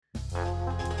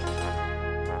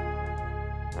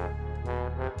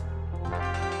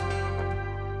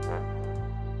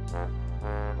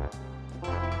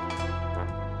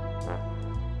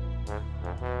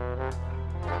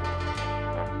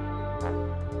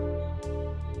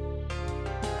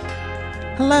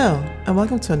Hello, and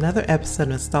welcome to another episode of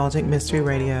Nostalgic Mystery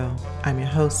Radio. I'm your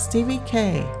host, Stevie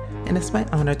K, and it's my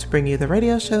honor to bring you the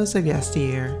radio shows of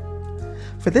yesteryear.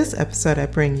 For this episode, I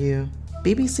bring you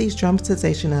BBC's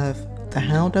dramatization of The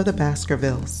Hound of the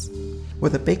Baskervilles, where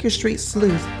the Baker Street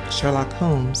sleuth, Sherlock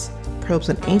Holmes, probes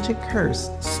an ancient curse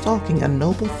stalking a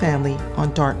noble family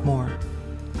on Dartmoor.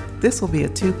 This will be a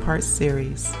two-part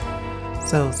series,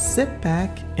 so sit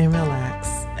back and relax,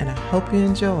 and I hope you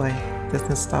enjoy this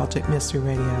Nostalgic Mystery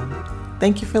Radio.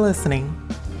 Thank you for listening.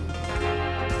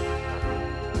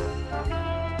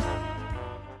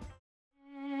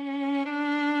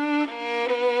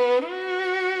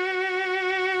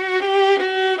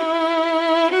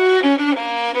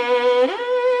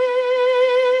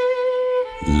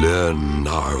 Learn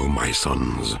now, my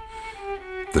sons,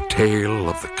 the tale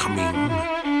of the coming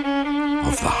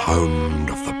of the Hound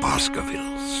of the Baskervilles.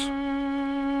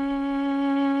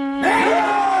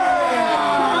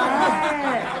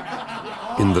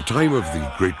 In the time of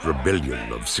the Great Rebellion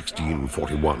of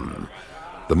 1641,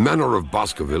 the manor of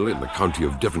Baskerville in the county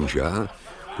of Devonshire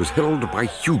was held by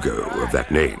Hugo of that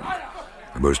name,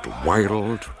 a most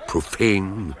wild,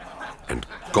 profane, and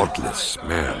godless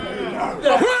man.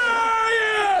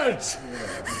 Quiet!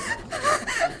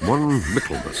 One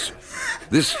Michaelmas,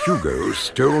 this Hugo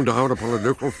stole down upon a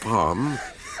local farm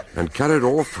and carried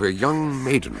off a young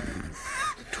maiden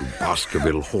to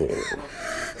Baskerville Hall.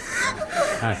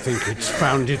 I think it's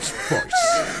found its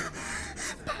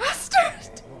voice.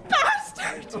 Bastard!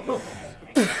 Bastard!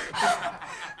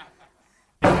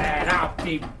 And I'll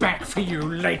be back for you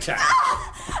later.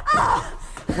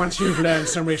 Once you've learned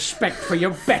some respect for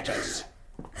your betters.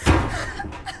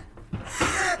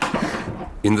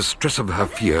 In the stress of her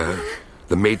fear,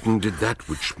 the maiden did that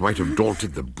which might have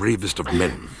daunted the bravest of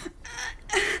men.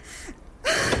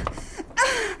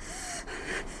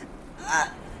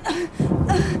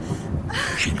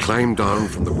 She climbed down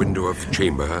from the window of the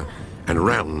chamber and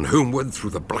ran homeward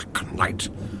through the black night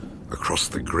across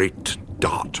the great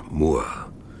Dart Moor.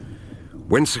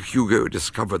 When Sir Hugo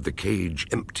discovered the cage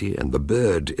empty and the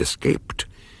bird escaped,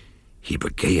 he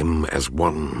became as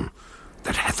one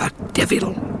that hath a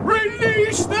devil.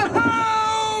 Release the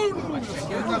hound!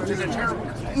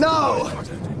 No!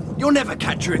 You'll never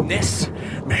catch her in this.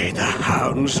 May the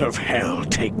hounds of hell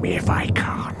take me if I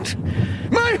can't.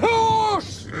 My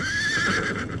horse!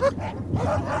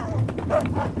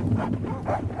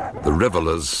 The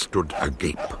revellers stood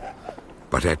agape,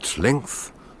 but at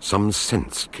length some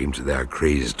sense came to their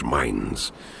crazed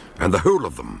minds, and the whole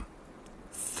of them,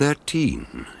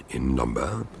 13 in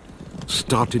number,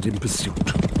 started in pursuit.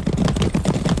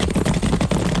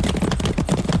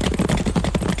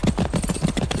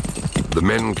 The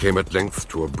men came at length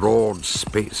to a broad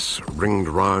space ringed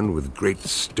round with great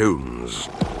stones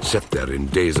set there in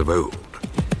days of old.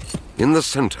 In the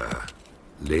centre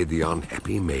lay the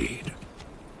unhappy maid,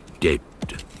 dead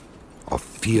of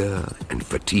fear and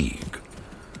fatigue.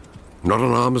 Not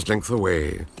an arm's length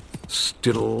away,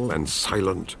 still and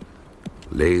silent,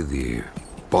 lay the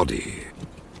body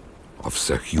of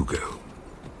Sir Hugo.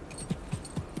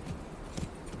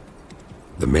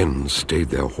 The men stayed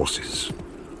their horses,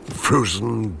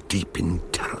 frozen deep in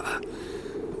terror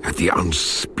at the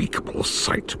unspeakable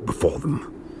sight before them.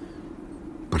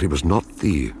 But it was not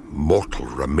the mortal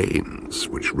remains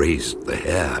which raised the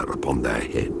hair upon their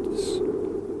heads.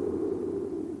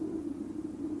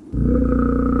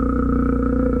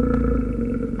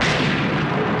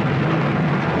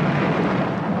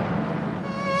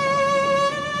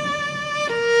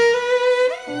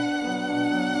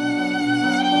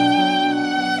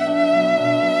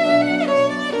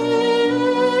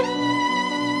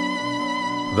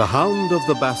 The Hound of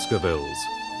the Baskervilles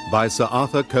by Sir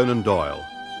Arthur Conan Doyle,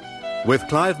 with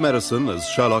Clive Merrison as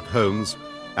Sherlock Holmes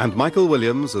and Michael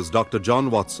Williams as Dr.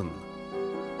 John Watson,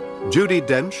 Judi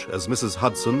Dench as Mrs.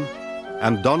 Hudson,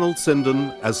 and Donald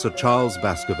Sinden as Sir Charles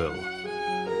Baskerville.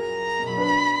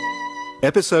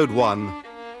 Episode 1,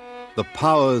 The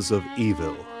Powers of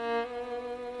Evil.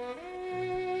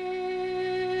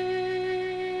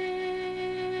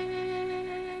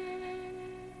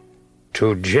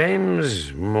 To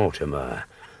James Mortimer,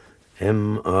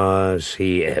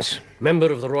 M.R.C.S.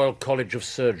 Member of the Royal College of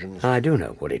Surgeons. I do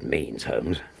know what it means,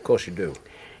 Holmes. Of course you do.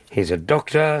 He's a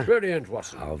doctor Brilliant,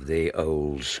 Watson. of the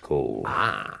old school.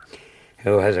 Ah.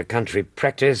 Who has a country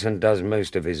practice and does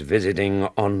most of his visiting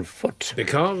on foot.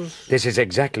 Because? This is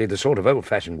exactly the sort of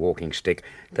old-fashioned walking stick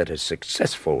that a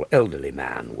successful elderly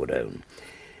man would own.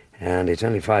 And it's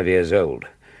only 5 years old.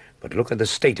 But look at the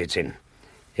state it's in.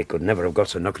 It could never have got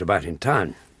so knocked about in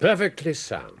town. Perfectly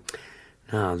sound.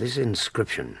 Now, this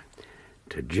inscription,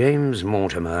 to James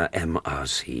Mortimer,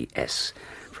 MRCS,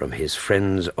 from his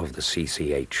Friends of the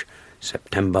CCH,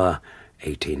 September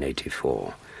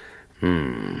 1884.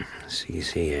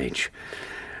 CCH.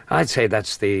 I'd say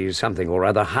that's the something or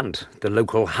other hunt, the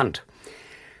local hunt.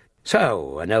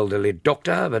 So, an elderly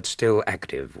doctor, but still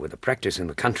active, with a practice in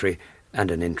the country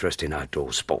and an interest in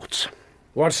outdoor sports.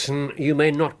 Watson, you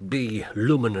may not be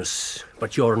luminous,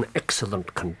 but you're an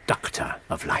excellent conductor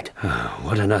of light. Oh,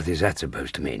 what on earth is that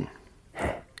supposed to mean?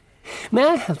 May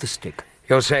I have the stick?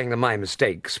 You're saying that my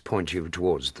mistakes point you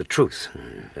towards the truth.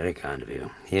 Very kind of you.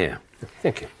 Here.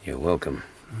 Thank you. You're welcome.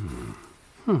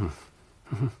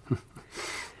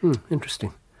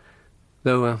 Interesting.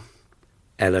 Though,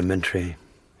 Elementary.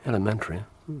 Elementary.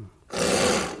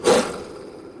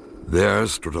 There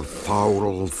stood a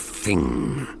foul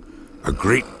thing. A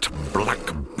great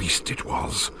black beast it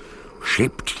was,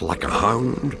 shaped like a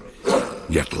hound,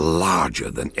 yet larger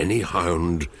than any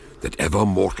hound that ever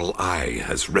mortal eye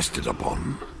has rested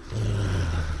upon.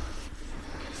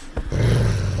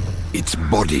 Its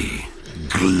body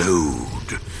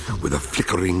glowed with a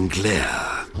flickering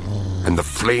glare, and the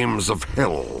flames of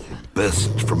hell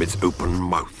burst from its open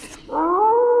mouth.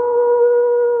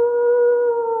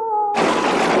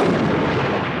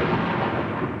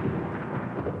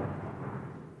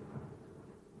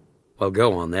 Well,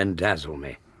 go on then, dazzle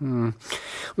me. Well,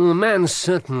 the man's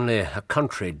certainly a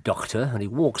country doctor, and he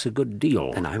walks a good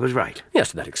deal. And I was right. Yes,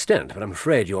 to that extent, but I'm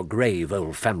afraid your grave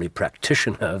old family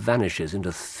practitioner vanishes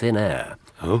into thin air.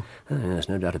 Oh? Yes,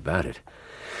 no doubt about it.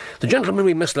 The gentleman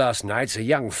we missed last night's a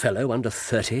young fellow, under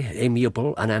 30,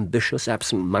 amiable, unambitious,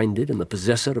 absent-minded, and the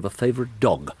possessor of a favourite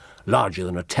dog, larger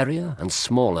than a terrier and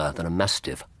smaller than a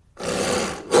mastiff.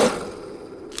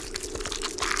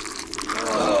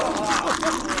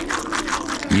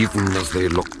 Even as they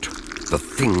looked, the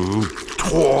thing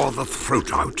tore the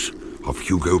throat out of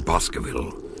Hugo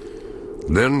Baskerville.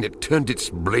 Then it turned its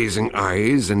blazing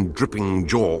eyes and dripping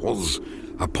jaws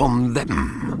upon them.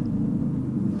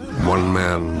 One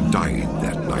man died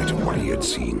that night of what he had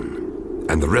seen,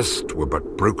 and the rest were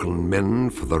but broken men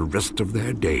for the rest of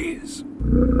their days.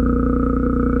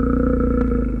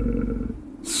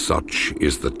 Such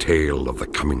is the tale of the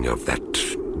coming of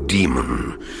that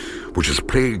demon, which has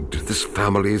plagued this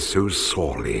family so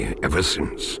sorely ever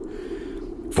since.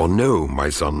 For know, my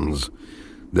sons,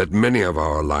 that many of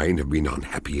our line have been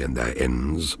unhappy in their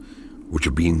ends, which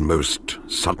have been most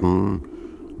sudden,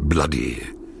 bloody,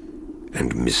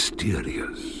 and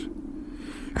mysterious,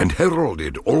 and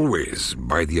heralded always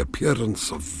by the appearance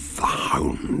of the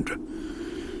hound.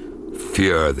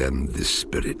 Fear then this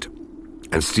spirit,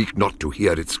 and seek not to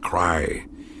hear its cry,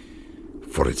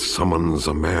 for it summons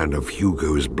a man of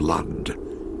Hugo's blood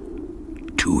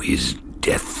to his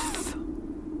death.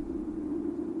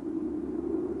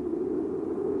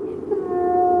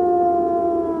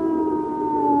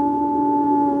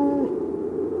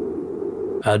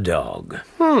 A dog.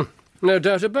 No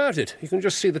doubt about it. You can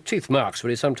just see the teeth marks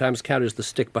where he sometimes carries the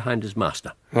stick behind his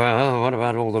master. Well, what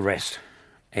about all the rest?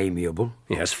 Amiable?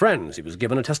 He has friends. He was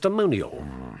given a testimonial.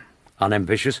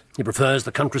 Unambitious? He prefers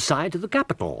the countryside to the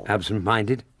capital.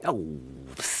 Absent-minded? Oh,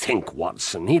 think,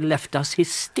 Watson. He left us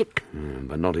his stick.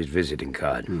 But not his visiting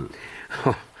card.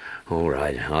 Oh, all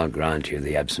right, I'll grant you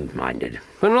the absent-minded.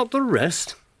 But not the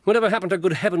rest. Whatever happened to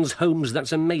good heavens, Holmes?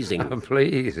 That's amazing. Oh,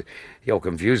 please, you're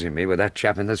confusing me with that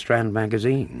chap in the Strand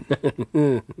magazine.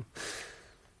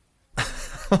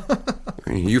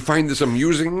 You find this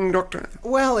amusing, Doctor?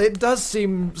 Well, it does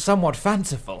seem somewhat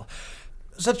fanciful.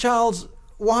 Sir Charles,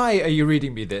 why are you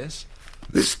reading me this?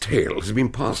 This tale has been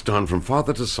passed down from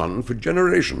father to son for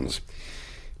generations.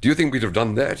 Do you think we'd have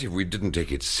done that if we didn't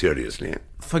take it seriously?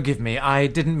 Forgive me, I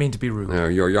didn't mean to be rude. No,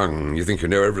 you're young. You think you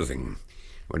know everything.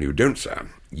 Well, you don't, sir.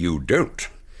 You don't.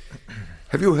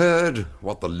 Have you heard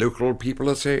what the local people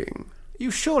are saying? You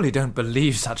surely don't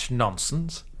believe such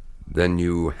nonsense. Then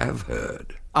you have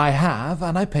heard. I have,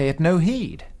 and I pay it no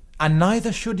heed. And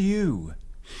neither should you.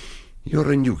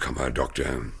 You're a newcomer,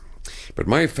 Doctor. But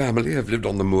my family have lived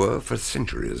on the moor for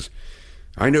centuries.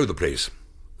 I know the place.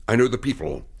 I know the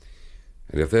people.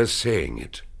 And if they're saying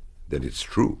it, then it's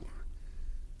true.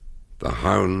 The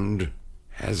hound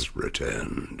has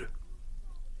returned.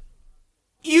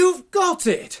 You've got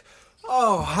it!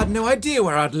 Oh, I had no idea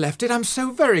where I'd left it. I'm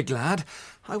so very glad.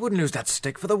 I wouldn't lose that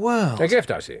stick for the world. A gift,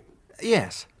 I see.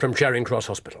 Yes. From Charing Cross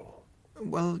Hospital.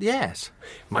 Well, yes.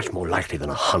 Much more likely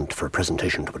than a hunt for a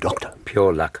presentation to a doctor.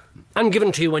 Pure luck. And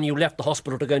given to you when you left the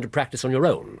hospital to go into practice on your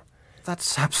own.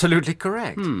 That's absolutely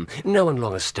correct. No one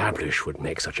long established would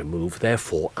make such a move,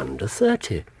 therefore under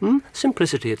 30.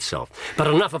 Simplicity itself. But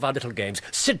enough of our little games.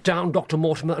 Sit down, Dr.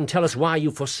 Mortimer, and tell us why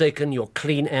you've forsaken your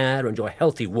clean air and your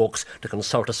healthy walks to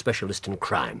consult a specialist in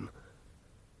crime.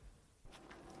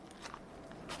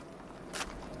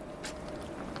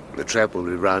 The trap will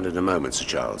be round in a moment, Sir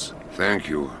Charles. Thank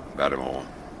you, Barrymore.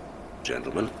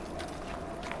 Gentlemen.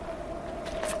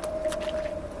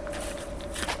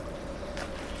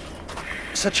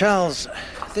 Sir Charles,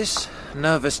 this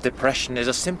nervous depression is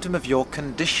a symptom of your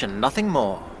condition, nothing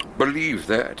more. Believe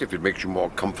that if it makes you more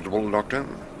comfortable, Doctor.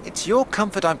 It's your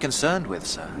comfort I'm concerned with,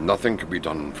 sir. Nothing can be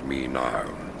done for me now.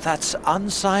 That's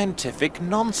unscientific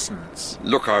nonsense.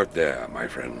 Look out there, my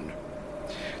friend.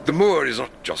 The moor is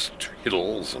not just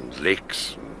hills and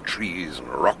lakes and trees and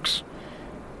rocks.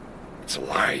 It's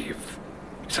alive.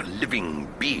 It's a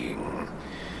living being.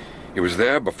 It was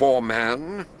there before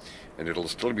man, and it'll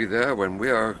still be there when we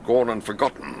are gone and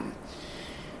forgotten.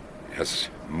 It has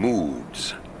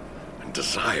moods and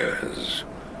desires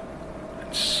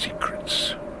and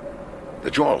secrets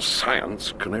that your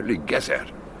science can only guess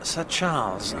at. Sir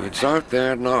Charles... It's out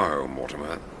there now,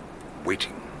 Mortimer,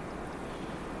 waiting.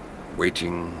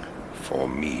 Waiting for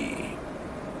me.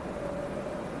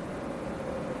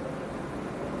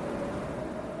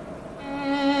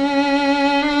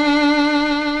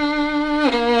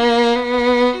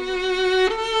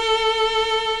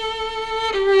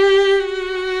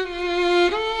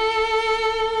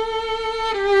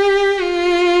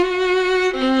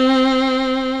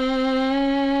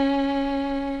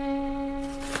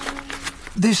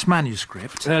 This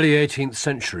manuscript... Early 18th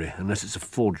century, unless it's a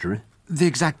forgery. The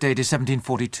exact date is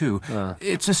 1742.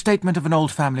 It's a statement of an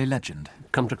old family legend.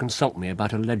 Come to consult me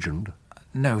about a legend?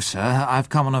 No, sir. I've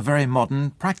come on a very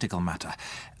modern, practical matter.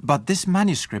 But this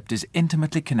manuscript is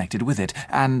intimately connected with it,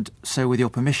 and so with your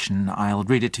permission, I'll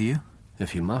read it to you.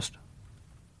 If you must.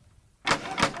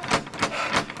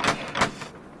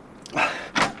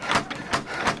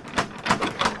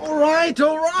 All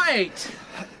right.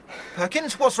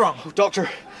 Perkins, what's wrong? Oh, Doctor,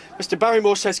 Mr.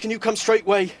 Barrymore says, can you come straight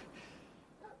away?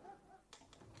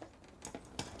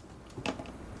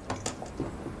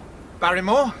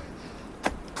 Barrymore?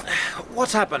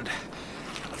 What's happened?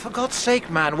 For God's sake,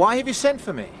 man, why have you sent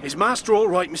for me? Is Master all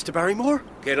right, Mr. Barrymore?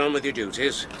 Get on with your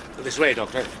duties. This way,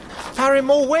 Doctor.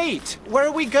 Barrymore, wait! Where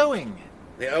are we going?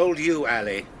 The old yew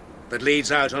alley that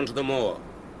leads out onto the moor.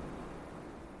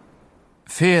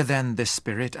 Fear then this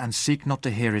spirit, and seek not to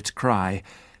hear its cry,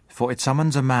 for it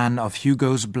summons a man of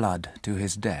Hugo's blood to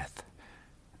his death.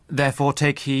 Therefore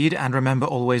take heed, and remember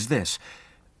always this: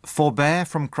 forbear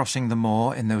from crossing the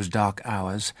moor in those dark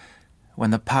hours, when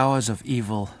the powers of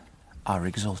evil are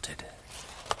exalted.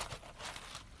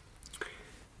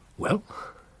 Well?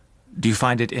 Do you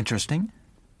find it interesting?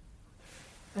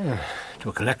 To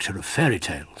a collector of fairy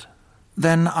tales.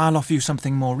 Then I'll offer you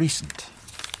something more recent.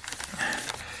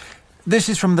 This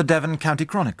is from the Devon County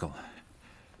Chronicle.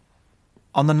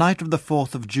 On the night of the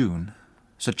 4th of June,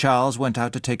 Sir Charles went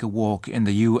out to take a walk in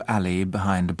the yew alley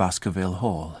behind Baskerville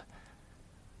Hall.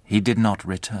 He did not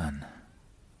return.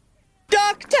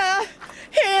 Doctor!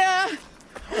 Here!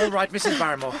 All right, Mrs.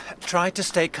 Barrymore. Try to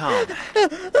stay calm.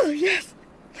 Oh, yes.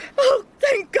 Oh,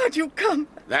 thank God you've come.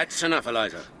 That's enough,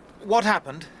 Eliza. What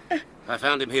happened? I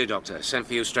found him here, Doctor. Sent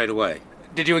for you straight away.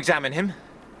 Did you examine him?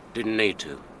 Didn't need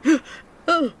to.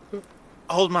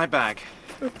 Hold my bag.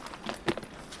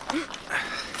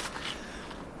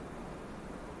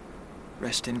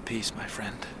 Rest in peace, my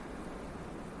friend.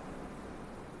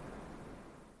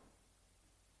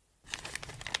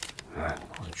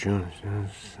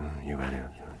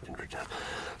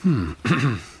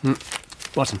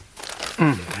 Watson.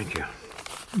 Thank you.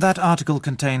 That article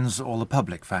contains all the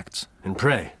public facts. And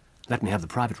pray, let me have the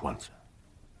private ones.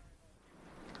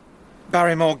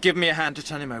 Barrymore, give me a hand to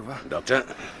turn him over. Doctor.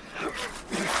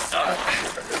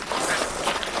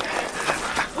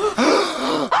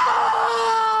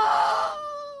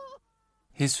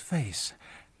 His face.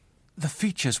 The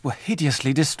features were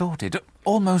hideously distorted,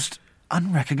 almost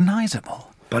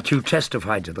unrecognizable. But you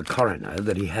testified to the coroner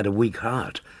that he had a weak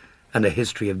heart and a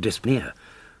history of dyspnea.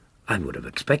 I would have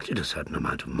expected a certain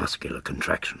amount of muscular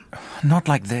contraction. Not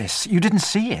like this. You didn't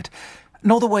see it.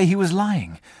 Nor the way he was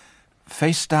lying.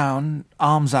 Face down,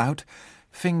 arms out,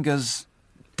 fingers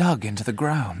dug into the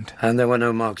ground. And there were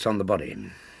no marks on the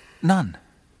body? None.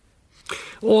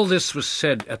 All this was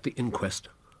said at the inquest.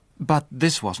 But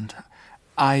this wasn't.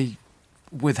 I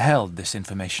withheld this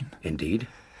information. Indeed?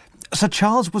 Sir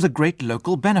Charles was a great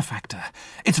local benefactor.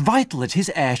 It's vital that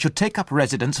his heir should take up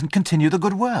residence and continue the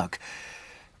good work.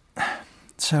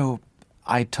 So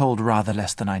I told rather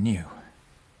less than I knew.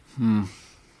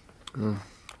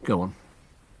 Go on.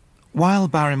 While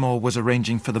Barrymore was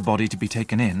arranging for the body to be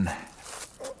taken in,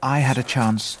 I had a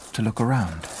chance to look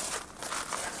around.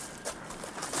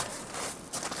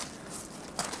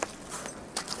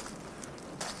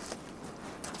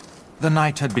 The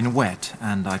night had been wet,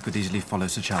 and I could easily follow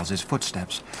Sir Charles's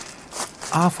footsteps.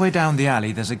 Halfway down the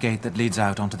alley, there's a gate that leads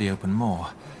out onto the open moor.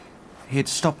 He'd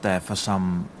stopped there for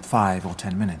some 5 or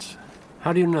 10 minutes.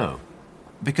 How do you know?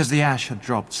 Because the ash had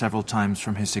dropped several times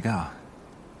from his cigar.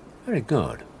 Very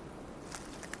good.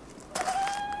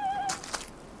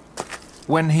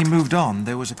 When he moved on,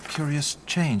 there was a curious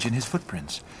change in his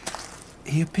footprints.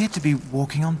 He appeared to be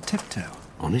walking on tiptoe.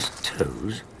 On his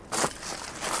toes?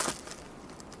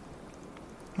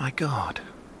 My God.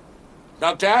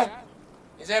 Doctor?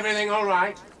 Is everything all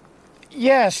right?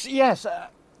 Yes.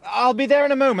 I'll be there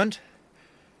in a moment.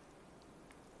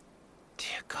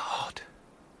 Dear God.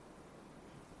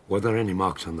 Were there any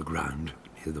marks on the ground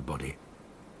near the body?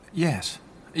 Yes,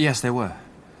 there were.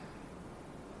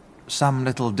 Some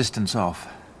little distance off,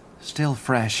 still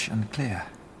fresh and clear.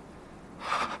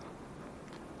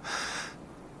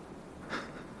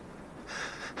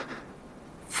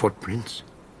 Footprints?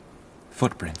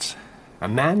 Footprints. A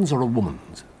man's or a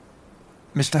woman's?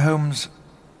 Mr. Holmes,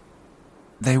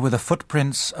 they were the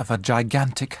footprints of a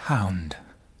gigantic hound.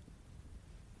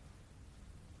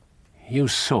 You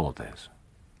saw this?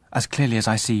 As clearly as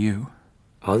I see you.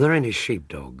 Are there any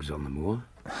sheepdogs on the moor?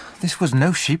 This was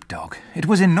no sheepdog. It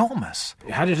was enormous.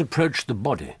 Had it approached the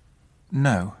body?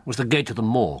 No. Was the gate to the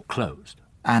moor closed?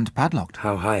 And padlocked.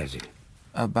 How high is it?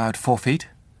 About 4 feet.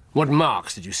 What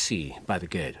marks did you see by the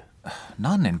gate?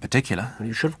 None in particular. Well,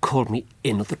 you should have called me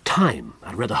in at the time.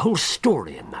 I'd read the whole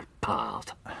story in that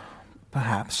path.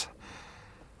 Perhaps.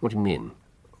 What do you mean?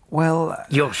 Well...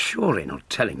 You're surely not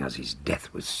telling us his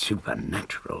death was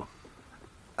supernatural?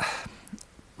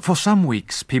 For some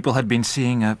weeks, people had been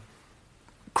seeing a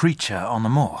creature on the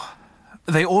moor.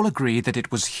 They all agreed that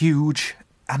it was huge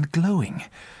and glowing,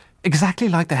 exactly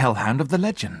like the hellhound of the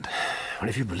legend. Well,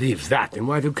 if you believe that, then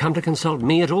why have you come to consult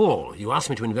me at all? You asked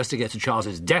me to investigate Sir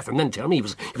Charles's death and then tell me he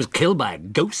was killed by a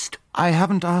ghost? I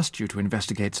haven't asked you to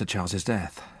investigate Sir Charles's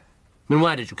death. Then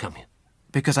why did you come here?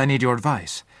 Because I need your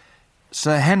advice.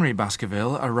 Sir Henry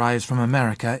Baskerville arrives from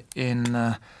America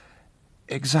in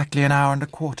exactly an hour and a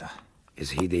quarter.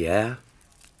 Is he the heir?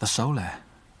 The sole heir.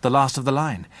 The last of the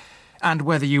line. And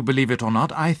whether you believe it or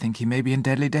not, I think he may be in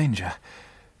deadly danger.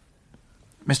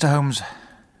 Mr. Holmes,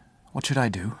 what should I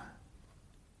do?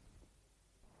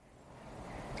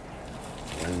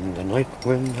 When the night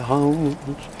wind howls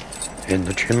in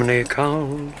the chimney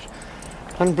cowls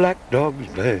and black dogs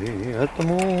bay at the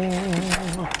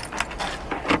moor.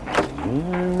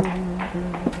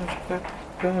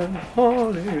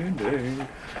 Holiday,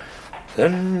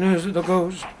 then is the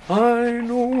ghost I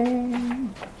know.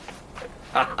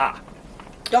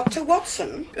 Dr.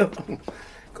 Watson?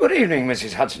 Good evening,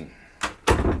 Mrs. Hudson.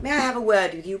 May I have a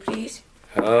word with you, please?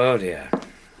 Oh, dear.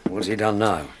 What's he done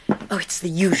now? Oh, it's the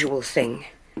usual thing.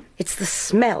 It's the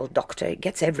smell, Doctor. It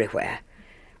gets everywhere.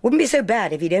 Wouldn't be so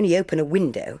bad if he'd only open a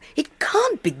window. It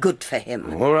can't be good for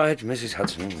him. All right, Mrs.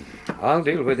 Hudson. I'll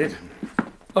deal with it.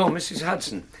 Oh, Mrs.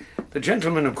 Hudson, the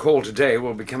gentleman who called today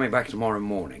will be coming back tomorrow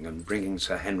morning and bringing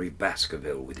Sir Henry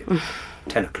Baskerville with him.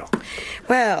 10 o'clock.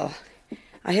 Well,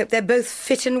 I hope they're both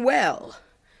fit and well.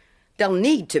 They'll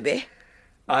need to be.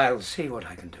 I'll see what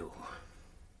I can do.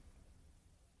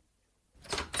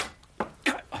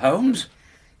 Holmes?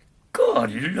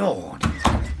 Good Lord.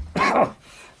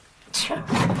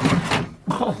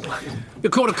 You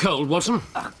caught a cold, Watson?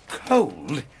 A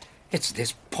cold? It's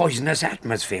this poisonous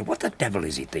atmosphere. What the devil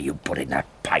is it that you put in that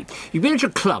pipe? You've been at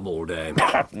your club all day.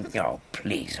 Oh,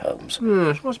 please, Holmes.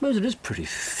 Yes, well, I suppose it is pretty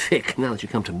thick, now that you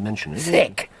come to mention it.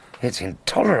 Thick? It's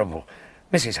intolerable.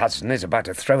 Mrs. Hudson is about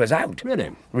to throw us out.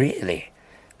 Really? Really?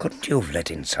 Couldn't you have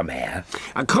let in some air?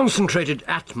 A concentrated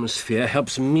atmosphere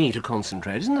helps me to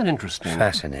concentrate. Isn't that interesting?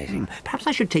 Fascinating. Perhaps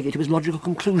I should take it to his logical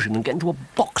conclusion and get into a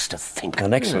box to think.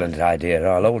 An excellent idea.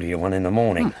 I'll order you one in the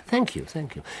morning. Thank you.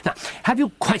 Now, have you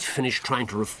quite finished trying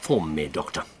to reform me,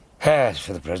 Doctor? Yes,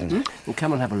 for the present. Well,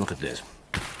 come and have a look at this.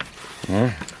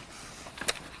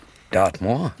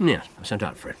 Dartmoor? Yes, I sent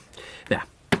out for it.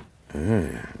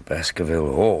 There.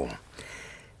 Baskerville Hall.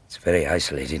 It's very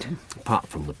isolated. Apart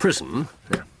from the prison.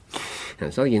 Yeah.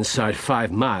 It's only inside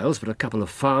 5 miles, but a couple of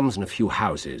farms and a few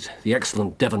houses. The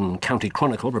excellent Devon County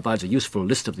Chronicle provides a useful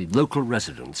list of the local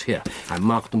residents. Here, I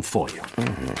marked them for you.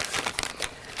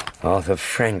 Arthur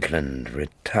Frankland,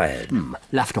 retired.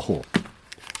 Lafter Hall.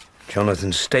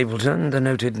 Jonathan Stapleton, the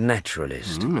noted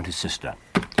naturalist. And his sister.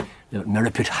 They're at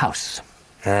Merripit House.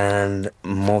 And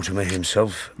Mortimer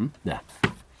himself? Yeah.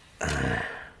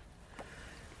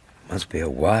 Must be a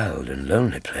wild and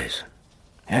lonely place.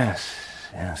 Yes,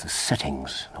 the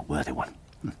setting's a worthy one.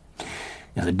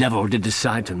 Yeah, the devil did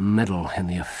decide to meddle in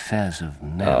the affairs of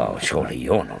men. Oh, surely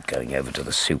you're not going over to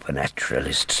the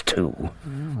supernaturalists too.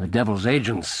 The devil's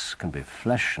agents can be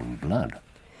flesh and blood.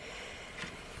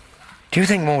 Do you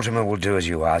think Mortimer will do as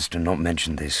you asked and not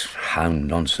mention this hound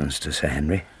nonsense to Sir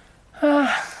Henry?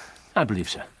 I believe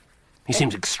so. He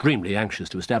seems extremely anxious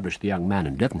to establish the young man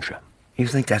in Devonshire. You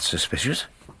think that's suspicious?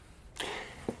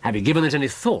 Have you given it any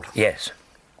thought? Yes.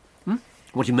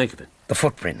 What do you make of it? The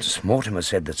footprints. Mortimer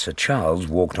said that Sir Charles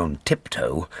walked on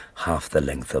tiptoe half the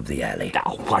length of the alley.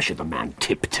 Now, why should the man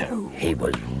tiptoe? He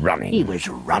was running. He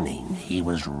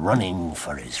was running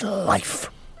for his life.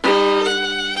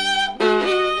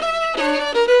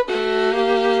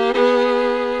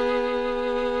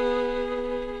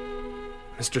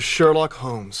 Mr. Sherlock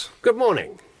Holmes. Good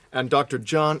morning. And Dr.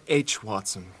 John H.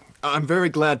 Watson. I'm very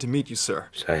glad to meet you, sir.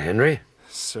 Sir Henry?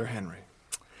 Sir Henry.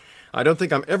 I don't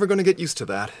think I'm ever going to get used to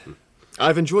that.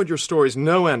 I've enjoyed your stories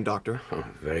no end, Doctor. Oh,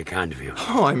 very kind of you.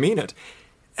 Oh, I mean it.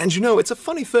 And you know, it's a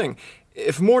funny thing.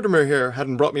 If Mortimer here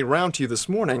hadn't brought me round to you this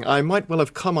morning, I might well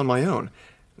have come on my own.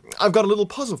 I've got a little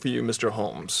puzzle for you, Mr.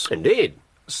 Holmes. Indeed.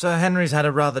 Sir Henry's had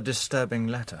a rather disturbing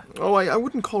letter. Oh, I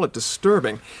wouldn't call it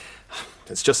disturbing.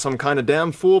 It's just some kind of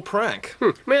damn fool prank.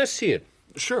 May I see it?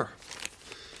 Sure.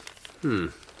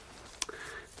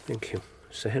 Thank you.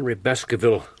 Sir Henry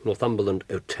Baskerville, Northumberland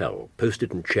Hotel,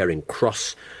 posted in Charing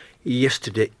Cross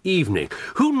yesterday evening.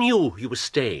 Who knew you were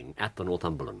staying at the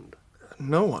Northumberland?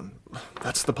 No one.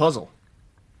 That's the puzzle.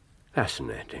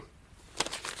 Fascinating.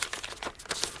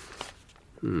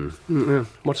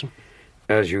 Watson?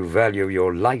 As you value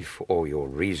your life or your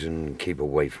reason, keep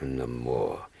away from them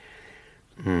more.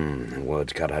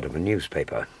 Words cut out of a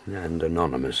newspaper, and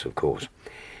anonymous, of course.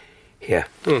 Here.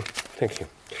 Thank you.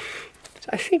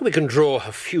 I think we can draw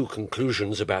a few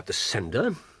conclusions about the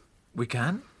sender. We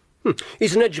can?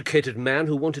 He's an educated man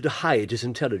who wanted to hide his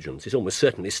intelligence. He's almost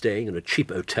certainly staying in a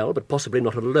cheap hotel, but possibly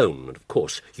not alone. And, of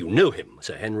course, you know him,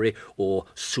 Sir Henry, or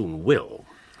soon will.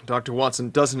 Dr.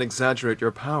 Watson doesn't exaggerate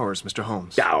your powers, Mr.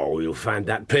 Holmes. Oh, you'll find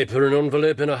that paper and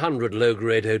envelope in 100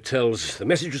 low-grade hotels. The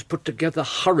message was put together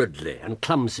hurriedly and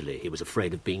clumsily. He was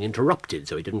afraid of being interrupted,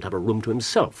 so he didn't have a room to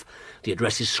himself. The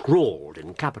address is scrawled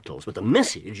in capitals, but the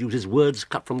message uses words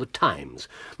cut from the Times,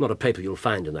 not a paper you'll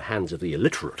find in the hands of the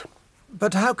illiterate.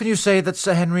 But how can you say that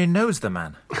Sir Henry knows the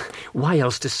man? Why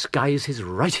else disguise his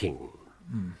writing?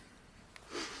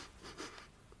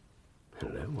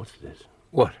 Hello, what's this?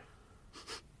 What?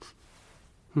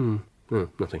 No,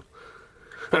 nothing.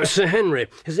 Sir Henry,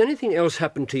 has anything else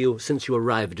happened to you since you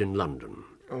arrived in London?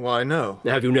 Why, no.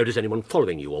 Have you noticed anyone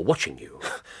following you or watching you?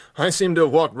 I seem to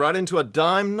have walked right into a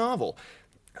dime novel.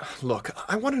 Look,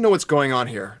 I want to know what's going on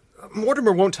here.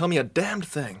 Mortimer won't tell me a damned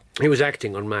thing. He was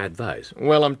acting on my advice.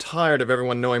 Well, I'm tired of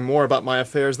everyone knowing more about my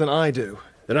affairs than I do.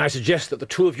 Then I suggest that the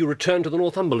two of you return to the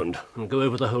Northumberland and go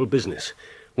over the whole business.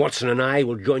 Watson and I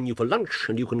will join you for lunch,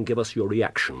 and you can give us your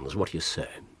reactions. What do you say?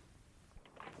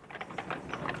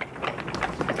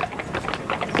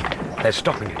 They're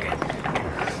stopping again.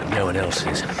 No one else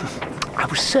is. I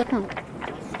was certain...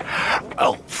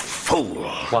 Oh, fool!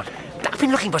 What? I've been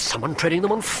looking for someone trailing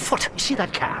them on foot. You see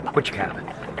that cab? Which cab?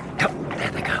 Oh, there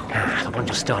they go. The one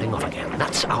just starting off again.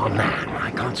 That's our man.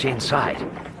 I can't see inside.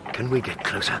 Can we get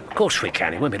closer? Of course we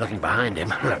can. He won't be looking behind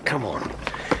him. Look, come on.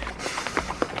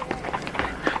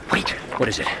 Wait. What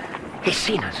is it? He's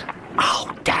seen us.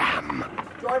 Oh, damn.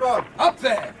 Driver, up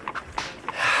there!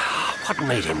 What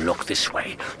made him look this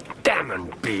way? Damn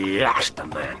and blast the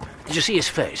man. Did you see his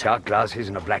face? Dark glasses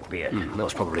and a black beard. That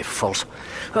was probably false.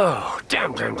 Oh,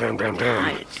 damn.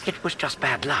 It was just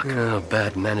bad luck. Oh,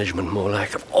 bad management, more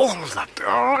like. All the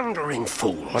blundering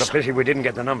fools. What a pity we didn't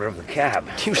get the number of the cab.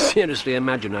 Do you seriously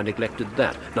imagine I neglected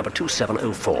that? Number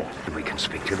 2704. We can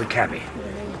speak to the cabbie.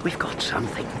 We've got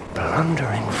something.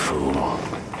 Blundering fool.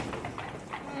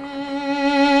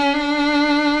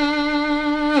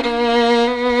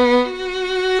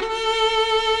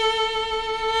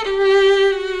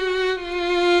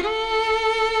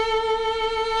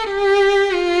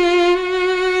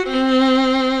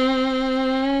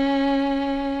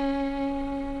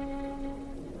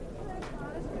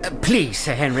 Please,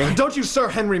 Sir Henry. Don't you Sir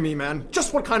Henry me, man.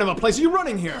 Just what kind of a place are you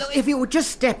running here? If you would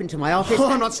just step into my office... Oh,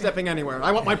 I'm not stepping anywhere.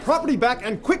 I want my property back,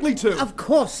 and quickly, too. Of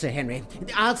course, Sir Henry.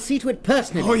 I'll see to it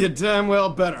personally. Oh, you damn well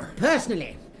better.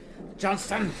 Personally.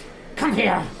 Johnston, come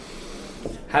here.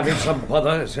 Having some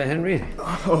bother, Sir Henry?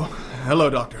 Oh, hello,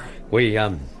 Doctor. We,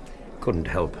 couldn't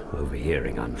help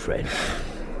overhearing, I'm afraid.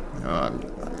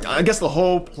 I guess the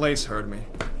whole place heard me.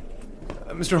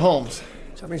 Mr. Holmes.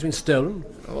 Something's been stolen?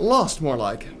 Lost, more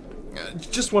like.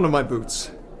 Just one of my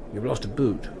boots. You've lost a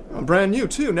boot? Brand new,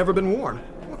 too, never been worn.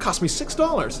 It cost me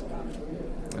 $6.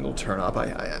 It'll turn up.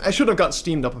 I should have got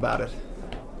steamed up about it.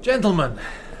 Gentlemen,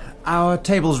 our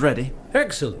table's ready.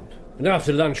 Excellent. And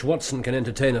after lunch, Watson can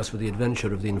entertain us with the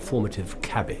adventure of the informative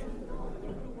cabbie.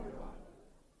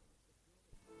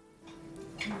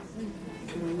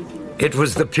 It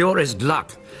was the purest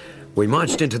luck. We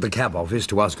marched into the cab office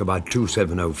to ask about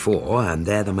 2704, and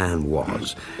there the man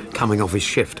was, coming off his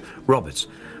shift. Roberts,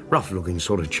 rough-looking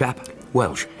sort of chap,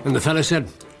 Welsh. And the fellow said,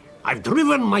 "I've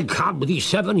driven my cab these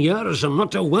 7 years and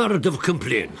not a word of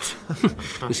complaint."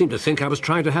 He seemed to think I was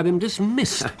trying to have him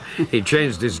dismissed. He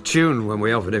changed his tune when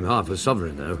we offered him half a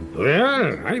sovereign, though.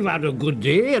 Well, I've had a good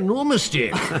day and no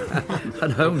mistake.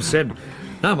 And Holmes said,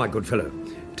 "Now, my good fellow,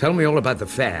 tell me all about the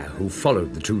fare who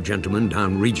followed the two gentlemen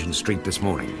down Regent Street this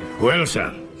morning." Well,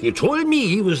 sir, he told me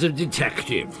he was a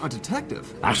detective. A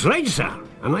detective? That's right, sir.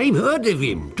 And I've heard of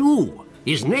him, too.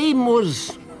 His name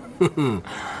was...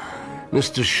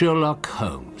 Mr. Sherlock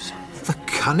Holmes. The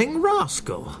cunning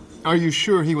rascal. Are you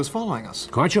sure he was following us?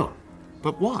 Quite sure.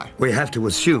 But why? We have to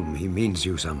assume he means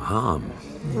you some harm.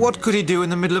 What could he do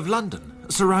in the middle of London,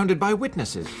 surrounded by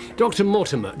witnesses? Dr.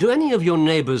 Mortimer, do any of your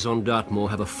neighbours on Dartmoor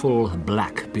have a full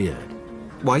black beard?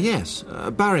 Why, yes.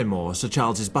 Barrymore, Sir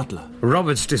Charles's butler.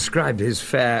 Roberts described his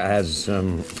fare as,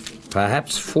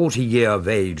 perhaps 40 years of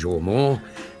age or more,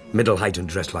 middle height and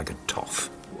dressed like a toff.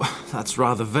 That's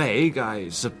rather vague. I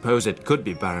suppose it could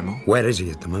be Barrymore. Where is he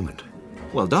at the moment?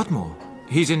 Well, Dartmoor.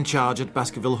 He's in charge at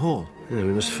Baskerville Hall. Yeah,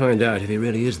 we must find out if he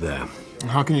really is there.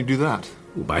 How can you do that?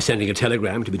 By sending a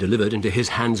telegram to be delivered into his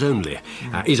hands only.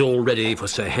 Is all ready for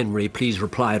Sir Henry, please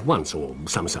reply at once, or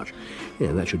some such.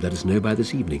 Yeah, that should let us know by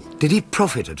this evening. Did he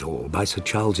profit at all by Sir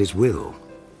Charles's will?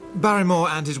 Barrymore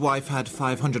and his wife had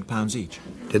 £500 each.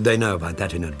 Did they know about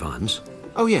that in advance?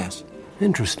 Oh, yes.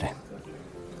 Interesting.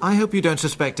 I hope you don't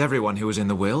suspect everyone who was in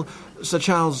the will. Sir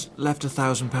Charles left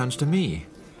 £1,000 to me.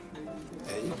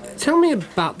 Tell me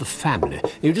about the family.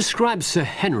 You describe Sir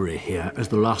Henry here as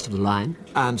the last of the line.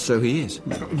 And so he is.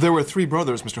 There were 3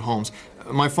 brothers, Mr. Holmes.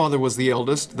 My father was the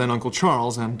eldest, then Uncle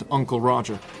Charles, and Uncle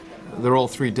Roger. They're all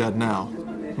 3 dead now.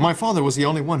 My father was the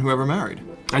only one who ever married.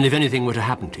 And if anything were to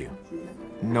happen to you?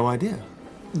 No idea.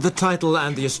 The title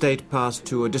and the estate passed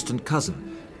to a distant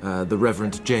cousin, the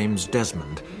Reverend James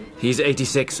Desmond. He's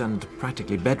 86 and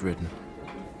practically bedridden.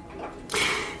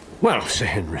 Well, Sir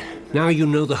Henry, now you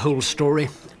know the whole story.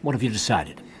 What have you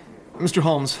decided? Mr.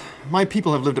 Holmes, my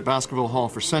people have lived at Baskerville Hall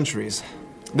for centuries.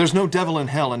 There's no devil in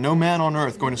hell and no man on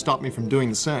earth going to stop me from doing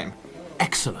the same.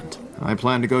 Excellent. I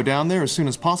plan to go down there as soon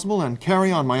as possible and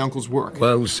carry on my uncle's work.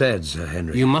 Well said, Sir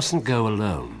Henry. You mustn't go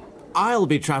alone. I'll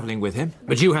be travelling with him.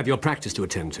 But you have your practice to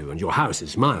attend to, and your house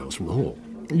is miles from the hall.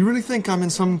 You really think I'm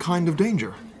in some kind of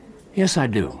danger? Yes, I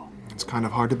do. It's kind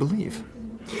of hard to believe.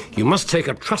 You must take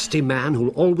a trusty man who'll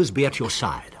always be at your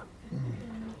side.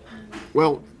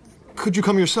 Well, could you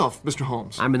come yourself, Mr.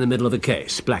 Holmes? I'm in the middle of a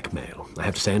case, blackmail. I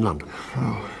have to stay in London.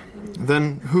 Oh.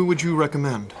 Then who would you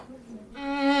recommend?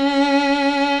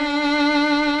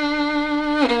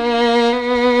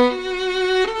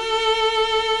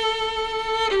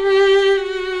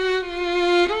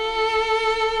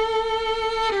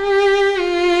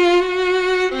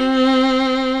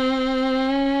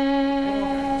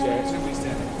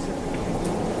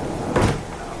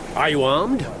 Are you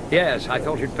armed? Yes, I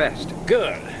thought it best.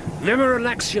 Good. Never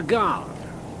relax your guard.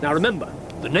 Now remember,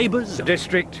 the neighbours... The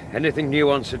district, anything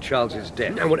new on Sir Charles's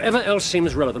death. And whatever else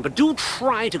seems relevant, but do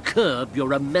try to curb your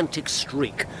romantic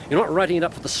streak. You're not writing it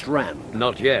up for the Strand.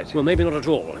 Not yet. Well, maybe not at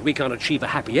all. We can't achieve a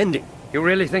happy ending. You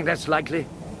really think that's likely?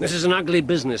 This is an ugly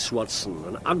business, Watson.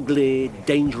 An ugly,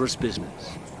 dangerous business.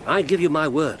 I give you my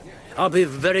word. I'll be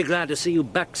very glad to see you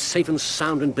back safe and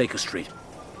sound in Baker Street.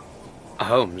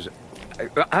 Holmes.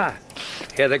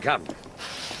 Here they come.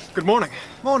 Good morning.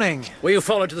 Morning. Were you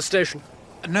followed to the station?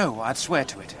 No, I'd swear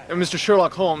to it. Mr.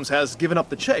 Sherlock Holmes has given up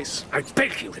the chase. I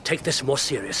beg you to take this more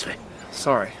seriously.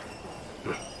 Sorry.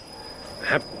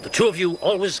 Have the two of you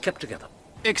always kept together?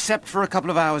 Except for a couple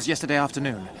of hours yesterday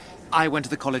afternoon. I went to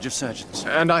the College of Surgeons.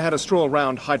 And I had a stroll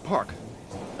round Hyde Park.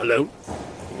 Alone?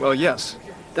 Well, yes.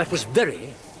 That was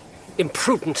very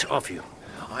imprudent of you.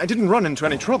 I didn't run into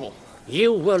any trouble.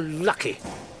 You were lucky.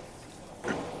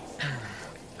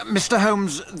 Mr.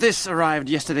 Holmes, this arrived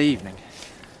yesterday evening.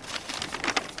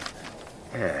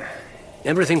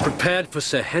 Everything prepared for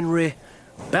Sir Henry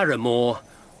Barrymore,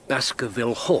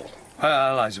 Baskerville Hall.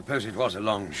 Well, I suppose it was a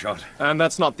long shot. And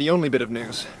that's not the only bit of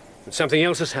news. But something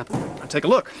else has happened. Take a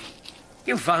look.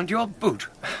 You found your boot.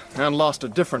 And lost a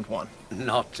different one.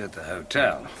 Not at the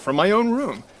hotel. From my own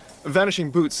room.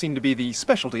 Vanishing boots seem to be the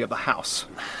specialty of the house.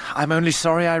 I'm only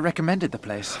sorry I recommended the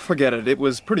place. Forget it. It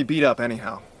was pretty beat up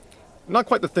anyhow. Not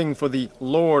quite the thing for the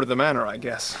lord of the manor, I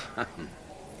guess.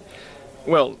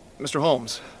 Well, Mr.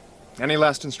 Holmes, any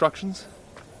last instructions?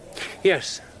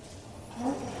 Yes.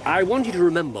 I want you to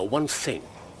remember one thing.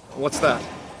 What's that?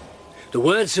 The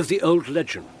words of the old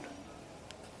legend.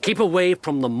 Keep away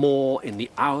from the moor in the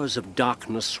hours of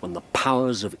darkness when the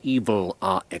powers of evil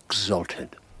are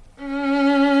exalted.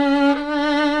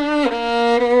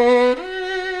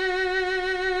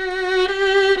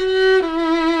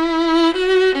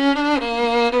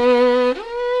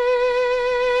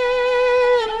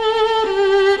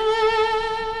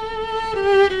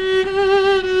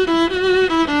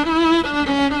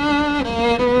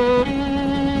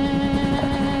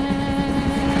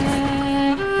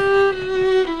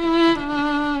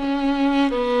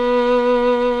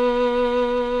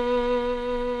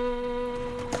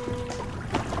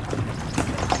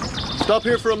 Stop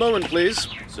here for a moment, please.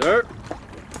 Sir?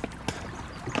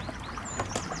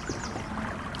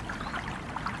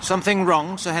 Something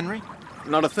wrong, Sir Henry?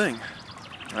 Not a thing.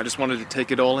 I just wanted to take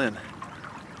it all in.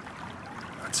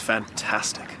 That's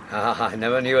fantastic. I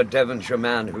never knew a Devonshire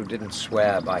man who didn't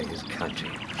swear by his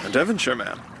country. A Devonshire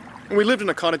man? We lived in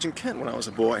a cottage in Kent when I was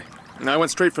a boy. And I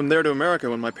went straight from there to America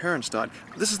when my parents died.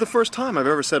 This is the first time I've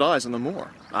ever set eyes on the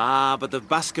moor. Ah, but the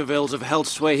Baskervilles have held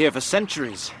sway here for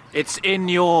centuries. It's in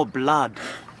your blood.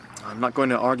 I'm not going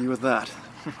to argue with that.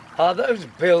 Are those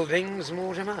buildings,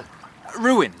 Mortimer?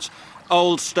 Ruins.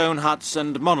 Old stone huts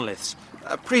and monoliths.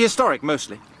 Prehistoric,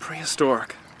 mostly.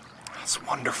 Prehistoric. That's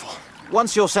wonderful.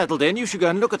 Once you're settled in, you should go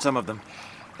and look at some of them.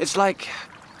 It's like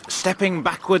stepping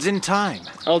backwards in time.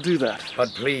 I'll do that. But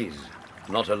please,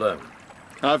 not alone.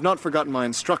 I've not forgotten my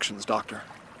instructions, Doctor.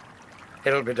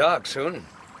 It'll be dark soon.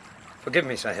 Forgive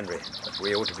me, Sir Henry, but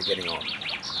we ought to be getting on.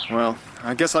 Well,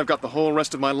 I guess I've got the whole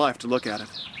rest of my life to look at it.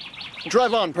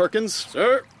 Drive on, Perkins.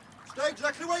 Sir? Stay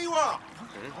exactly where you are.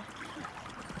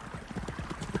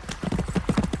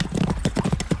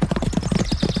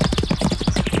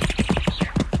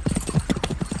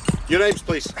 Your names,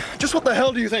 please. Just what the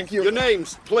hell do you think you... Your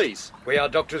names, please. We are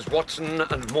Doctors Watson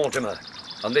and Mortimer.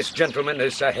 And this gentleman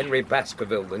is Sir Henry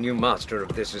Baskerville, the new master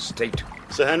of this estate.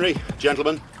 Sir Henry,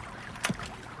 gentlemen.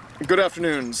 Good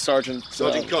afternoon, Sergeant.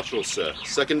 Sergeant Cottrell, sir.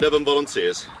 2nd Devon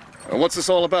Volunteers. What's this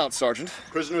all about, Sergeant?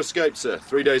 Prisoner escaped, sir.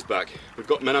 3 days back. We've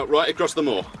got men out right across the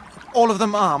moor. All of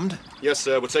them armed? Yes,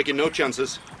 sir. We're taking no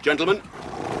chances. Gentlemen.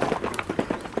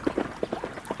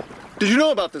 Did you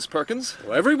know about this, Perkins?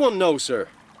 Well, everyone knows, sir.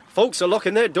 Folks are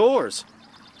locking their doors.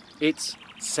 It's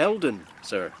Selden,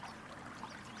 sir.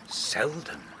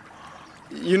 Selden?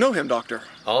 You know him, Doctor?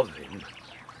 Of him?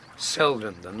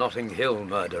 Selden, the Notting Hill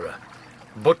murderer.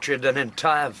 Butchered an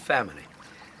entire family.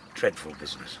 Dreadful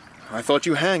business. I thought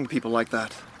you hanged people like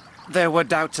that. There were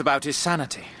doubts about his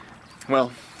sanity.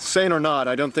 Well, sane or not,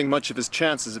 I don't think much of his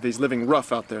chances if he's living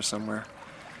rough out there somewhere.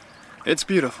 It's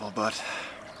beautiful, but...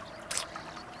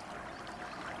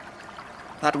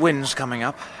 That wind's coming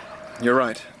up. You're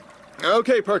right.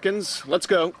 Okay, Perkins, let's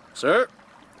go. Sir,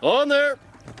 on there.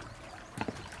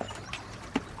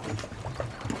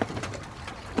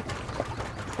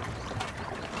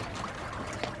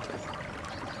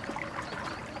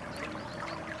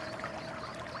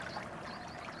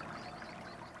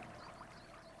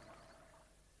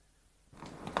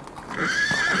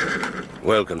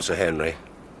 Welcome, Sir Henry.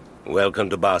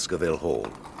 Welcome to Baskerville Hall.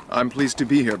 I'm pleased to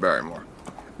be here, Barrymore.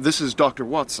 This is Dr.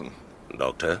 Watson.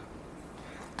 Doctor.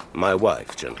 My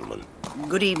wife, gentlemen.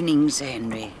 Good evening, Sir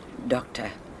Henry.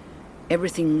 Doctor.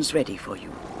 Everything's ready for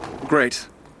you. Great.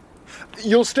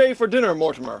 You'll stay for dinner,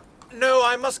 Mortimer. No,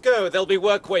 I must go. There'll be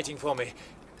work waiting for me.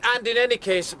 And in any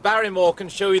case, Barrymore can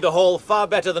show you the hall far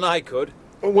better than I could.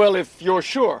 Well, if you're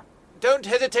sure. Don't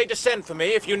hesitate to send for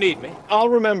me if you need me. I'll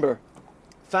remember.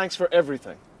 Thanks for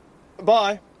everything.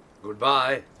 Bye.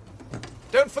 Goodbye.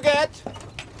 Don't forget,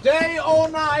 day or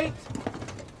night.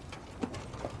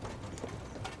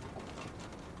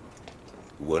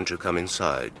 Won't you come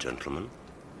inside, gentlemen?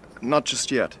 Not just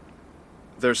yet.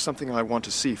 There's something I want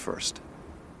to see first.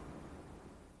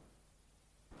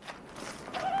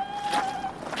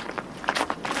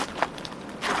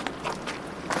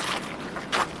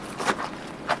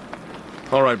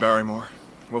 All right, Barrymore.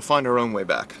 We'll find our own way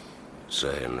back.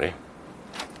 Sir Henry.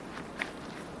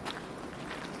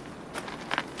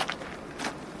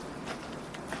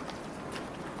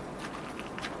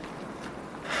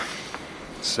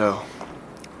 So,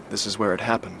 this is where it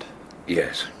happened.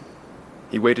 Yes.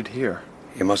 He waited here.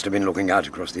 He must have been looking out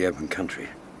across the open country.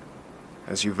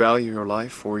 As you value your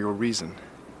life or your reason,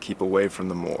 keep away from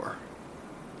the moor.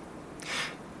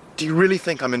 Do you really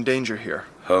think I'm in danger here?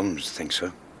 Holmes thinks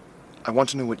so. I want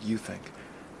to know what you think.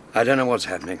 I don't know what's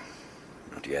happening.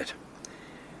 Not yet.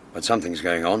 But something's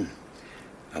going on.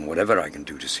 And whatever I can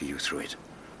do to see you through it,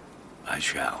 I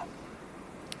shall.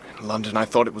 In London, I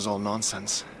thought it was all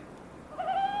nonsense.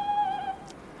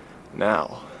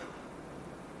 Now...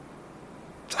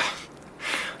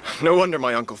 No wonder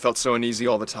my uncle felt so uneasy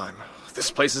all the time. This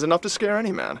place is enough to scare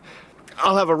any man.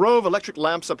 I'll have a row of electric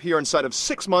lamps up here inside of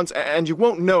 6 months, and you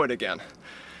won't know it again.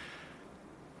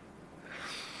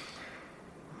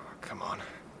 Oh, come on.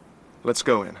 Let's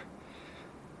go in.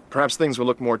 Perhaps things will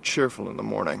look more cheerful in the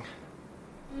morning.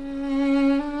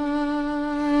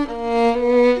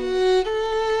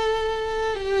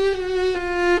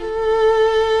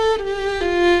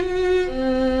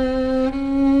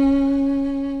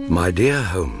 My dear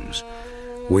Holmes,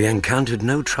 we encountered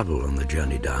no trouble on the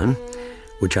journey down,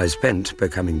 which I spent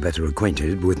becoming better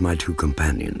acquainted with my two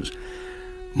companions.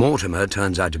 Mortimer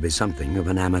turns out to be something of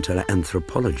an amateur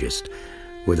anthropologist,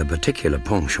 with a particular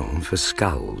penchant for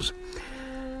skulls.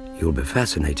 You'll be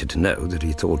fascinated to know that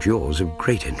he thought yours of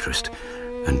great interest,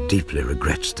 and deeply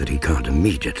regrets that he can't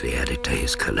immediately add it to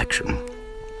his collection.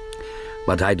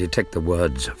 But I detect the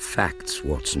words facts,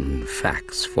 Watson,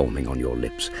 facts forming on your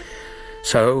lips.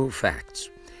 So,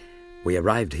 facts. We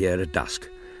arrived here at dusk.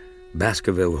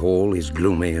 Baskerville Hall is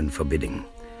gloomy and forbidding,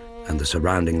 and the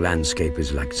surrounding landscape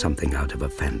is like something out of a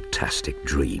fantastic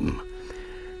dream.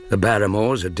 The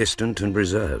Barrymores are distant and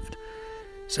reserved.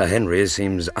 Sir Henry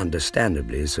seems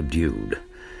understandably subdued.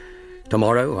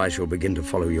 Tomorrow I shall begin to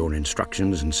follow your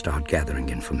instructions and start gathering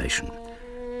information.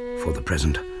 For the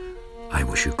present, I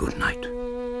wish you good night.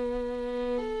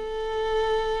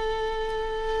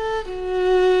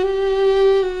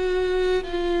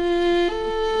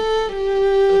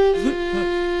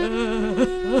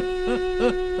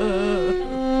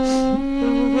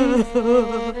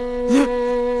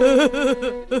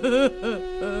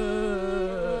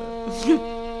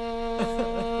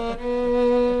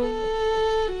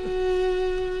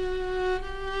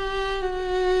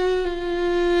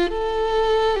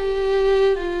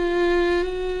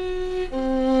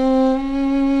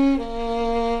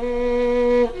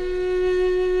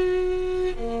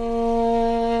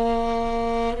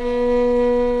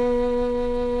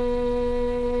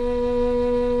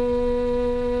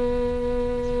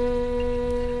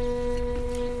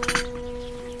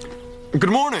 Good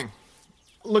morning.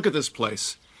 Look at this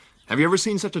place. Have you ever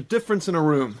seen such a difference in a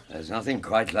room? There's nothing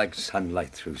quite like sunlight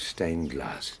through stained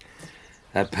glass.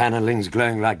 That panelling's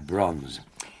glowing like bronze.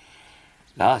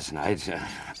 Last night...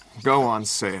 Go on,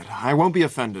 say it. I won't be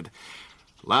offended.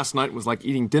 Last night was like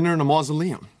eating dinner in a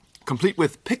mausoleum, complete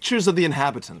with pictures of the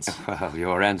inhabitants. Well,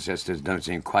 your ancestors don't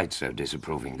seem quite so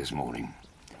disapproving this morning.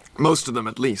 Most of them,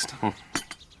 at least.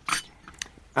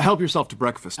 Help yourself to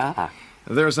breakfast.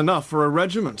 There's enough for a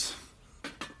regiment.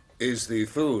 Is the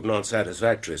food not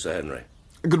satisfactory, Sir Henry?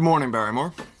 Good morning,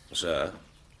 Barrymore. Sir?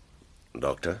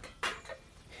 Doctor?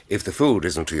 If the food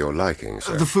isn't to your liking,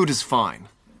 sir... The food is fine.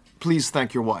 Please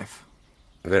thank your wife.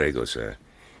 Very good, sir.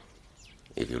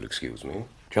 If you'll excuse me.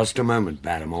 Just a moment,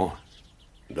 Barrymore.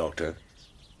 Doctor?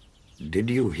 Did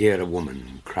you hear a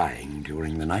woman crying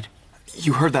during the night?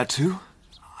 You heard that too?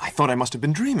 I thought I must have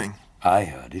been dreaming. I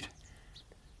heard it.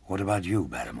 What about you,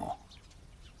 Barrymore?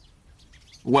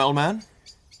 Well, man?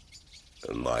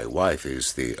 My wife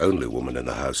is the only woman in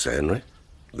the house, Sir Henry.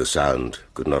 The sound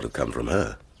could not have come from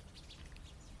her.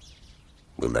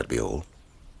 Will that be all?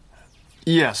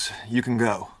 Yes, you can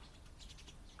go.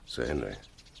 Sir Henry.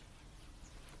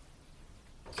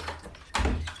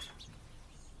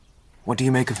 What do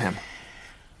you make of him?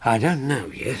 I don't know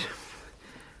yet.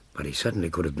 But he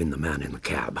certainly could have been the man in the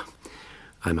cab.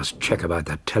 I must check about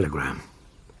that telegram.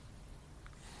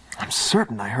 I'm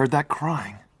certain I heard that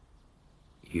crying.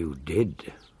 You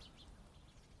did.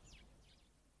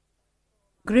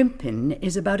 Grimpen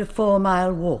is about a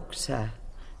 4-mile walk, sir.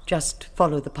 Just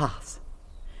follow the path.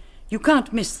 You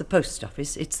can't miss the post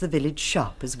office. It's the village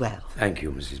shop as well. Thank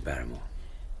you, Mrs. Barrymore.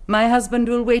 My husband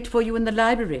will wait for you in the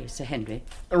library, Sir Henry.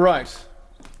 Right.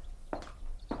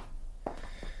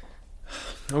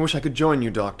 I wish I could join you,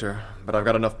 Doctor, but I've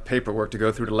got enough paperwork to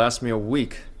go through to last me a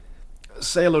week.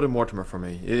 Say hello to Mortimer for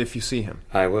me, if you see him.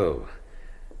 I will.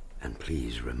 And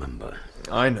please remember...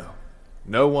 I know.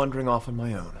 No wandering off on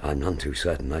my own. I'm none too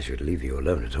certain I should leave you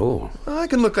alone at all. I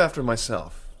can look after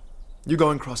myself. You go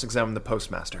and cross-examine the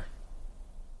postmaster.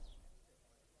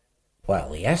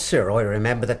 Well, yes, sir. I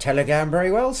remember the telegram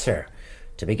very well, sir.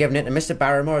 To be given into Mr.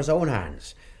 Barrymore's own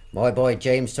hands. My boy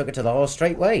James took it to the hall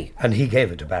straight away. And he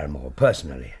gave it to Barrymore,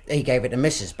 personally? He gave it to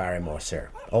Mrs. Barrymore, sir.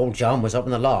 Old John was up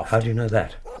in the loft. How do you know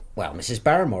that? Well, Mrs.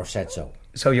 Barrymore said so.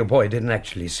 So your boy didn't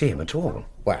actually see him at all?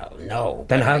 Well, no.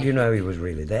 Then how do you know he was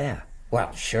really there?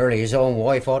 Well, surely his own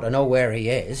wife ought to know where he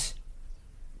is.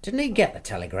 Didn't he get the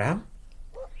telegram?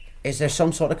 Is there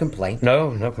some sort of complaint? No,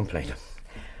 no complaint.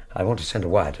 I want to send a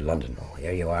wire to London. Oh,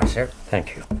 here you are, sir.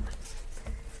 Thank you.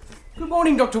 Good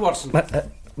morning, Dr. Watson.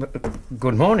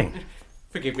 Good morning.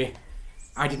 Forgive me.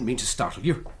 I didn't mean to startle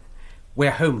you.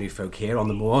 We're homely folk here on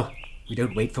the moor. We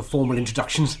don't wait for formal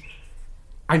introductions.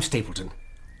 I'm Stapleton.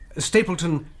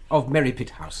 Stapleton of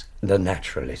Merrypit House. The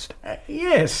naturalist.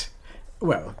 Yes.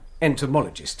 Well,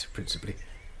 entomologist, principally.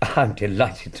 I'm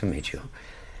delighted to meet you.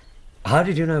 How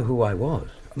did you know who I was?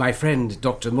 My friend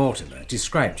Dr. Mortimer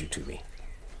described you to me.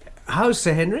 How's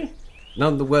Sir Henry?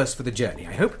 None the worse for the journey,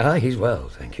 I hope? He's well,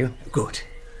 thank you. Good,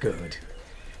 good.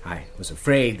 I was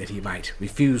afraid that he might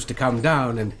refuse to come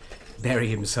down and bury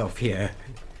himself here.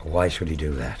 Why should he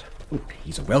do that?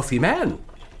 He's a wealthy man.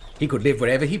 He could live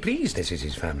wherever he pleased. This is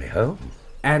his family home.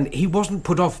 And he wasn't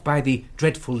put off by the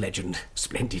dreadful legend.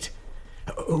 Splendid.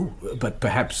 Oh, but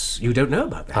perhaps you don't know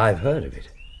about that. I've heard of it.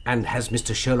 And has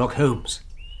Mr. Sherlock Holmes?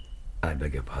 I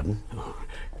beg your pardon? Oh,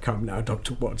 come now,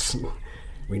 Dr. Watson.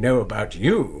 We know about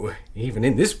you, even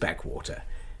in this backwater.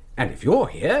 And if you're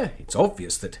here, it's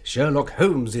obvious that Sherlock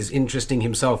Holmes is interesting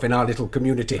himself in our little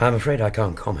community. I'm afraid I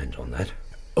can't comment on that.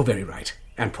 Oh, very right.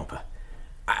 And proper.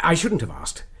 I shouldn't have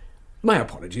asked. My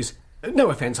apologies. No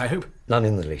offence, I hope. None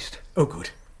in the least. Oh, good.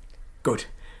 Good.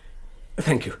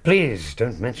 Thank you. Please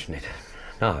don't mention it.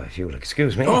 Now, if you'll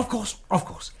excuse me... Oh, of course, of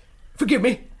course. Forgive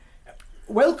me.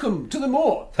 Welcome to the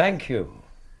moor. Thank you.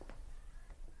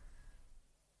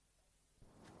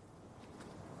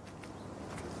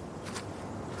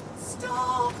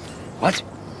 Stop! What?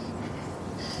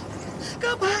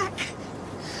 Go back!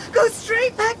 Go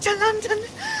straight back to London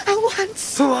at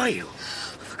once! Who are you?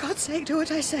 For God's sake, do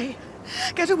what I say.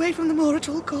 Get away from the moor at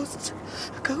all costs.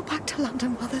 Go back to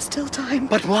London while there's still time.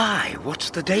 But why? What's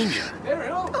the danger?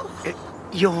 Beryl!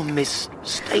 You're Miss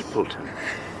Stapleton.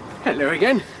 Hello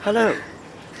again. Hello.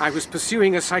 I was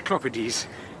pursuing a cyclopedes,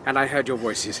 and I heard your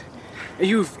voices.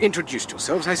 You've introduced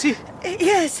yourselves, I see.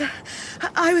 Yes.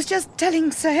 I was just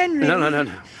telling Sir Henry... No.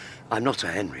 I'm not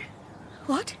Sir Henry.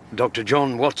 What? Dr.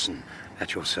 John Watson,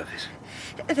 at your service.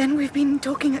 Then we've been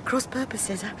talking at cross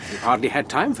purposes. You've hardly had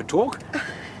time for talk.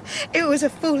 It was a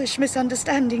foolish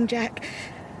misunderstanding, Jack.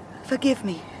 Forgive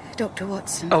me, Dr.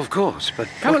 Watson. Of course, but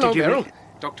Come what along, did you Beryl. mean?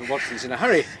 Dr. Watson's in a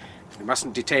hurry. We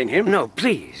mustn't detain him. No,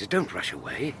 please, don't rush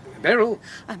away. Beryl.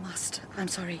 I must. I'm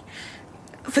sorry.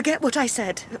 Forget what I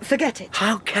said. Forget it.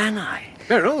 How can I?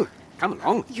 Beryl, come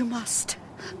along. You must.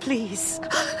 Please.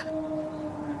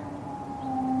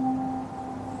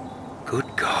 Good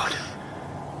God.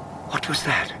 What was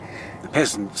that? The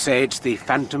peasants say it's the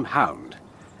Phantom Hound.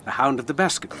 The Hound of the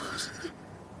Baskervilles.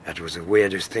 That was the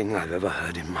weirdest thing I've ever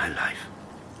heard in my life.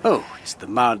 Oh, it's the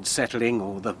mud settling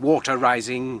or the water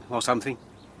rising or something.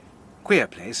 Queer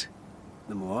place,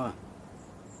 the moor.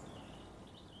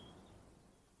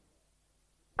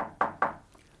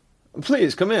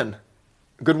 Please, come in.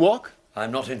 Good walk?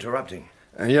 I'm not interrupting.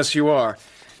 Yes, you are.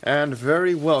 And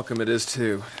very welcome it is,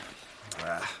 too.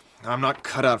 I'm not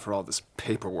cut out for all this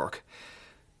paperwork.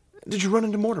 Did you run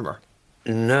into Mortimer?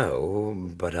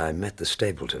 No, but I met the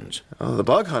Stapletons. Oh, the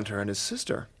bug hunter and his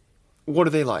sister. What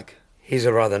are they like? He's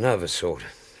a rather nervous sort.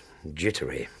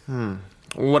 Jittery.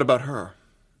 What about her?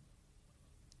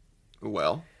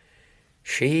 Well?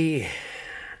 She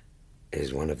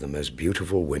is one of the most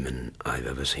beautiful women I've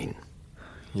ever seen.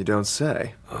 You don't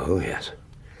say. Oh, yes.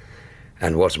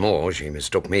 And what's more, she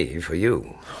mistook me for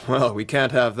you. Well, we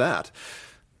can't have that.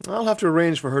 I'll have to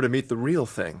arrange for her to meet the real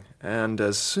thing, and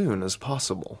as soon as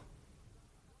possible.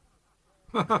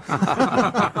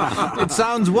 It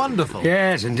sounds wonderful.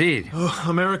 Yes, indeed. Oh,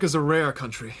 America's a rare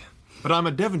country, but I'm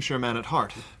a Devonshire man at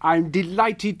heart. I'm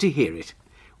delighted to hear it.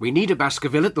 We need a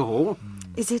Baskerville at the Hall.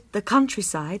 Is it the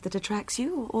countryside that attracts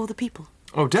you, or the people?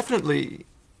 Oh, definitely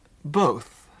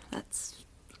both. That's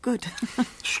good.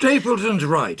 Stapleton's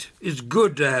right. It's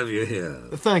good to have you here.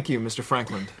 Thank you, Mr.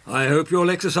 Frankland. I hope you'll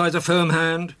exercise a firm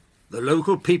hand. The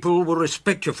local people will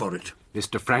respect you for it.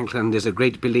 Mr. Frankland is a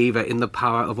great believer in the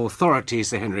power of authority,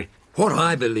 Sir Henry. What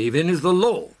I believe in is the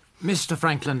law. Mr.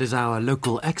 Frankland is our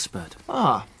local expert.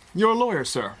 Ah, you're a lawyer,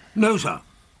 sir. No, sir.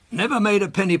 Never made a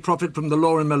penny profit from the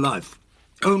law in my life.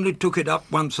 Only took it up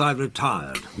once I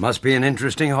retired. Must be an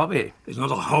interesting hobby. It's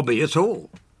not a hobby at all.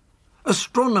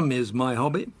 Astronomy is my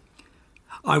hobby.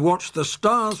 I watch the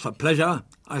stars for pleasure.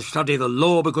 I study the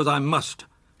law because I must.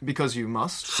 Because you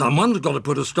must? Someone's got to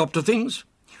put a stop to things.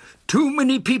 Too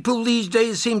many people these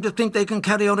days seem to think they can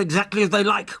carry on exactly as they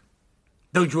like.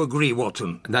 Don't you agree,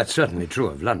 Watson? That's certainly true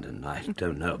of London. I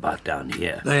don't know about down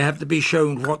here. They have to be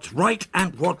shown what's right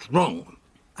and what's wrong.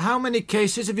 How many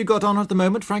cases have you got on at the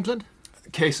moment, Franklin?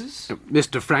 Cases?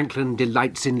 Mr. Franklin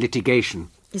delights in litigation.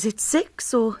 Is it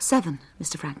 6 or 7,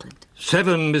 Mr. Franklin?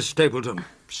 7, Miss Stapleton.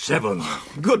 7.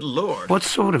 Good Lord. What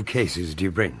sort of cases do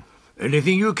you bring?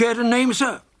 Anything you care to name,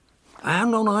 sir.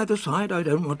 And on either side, I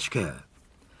don't much care.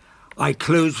 I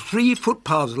closed 3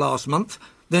 footpaths last month,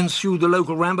 then sued the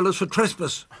local ramblers for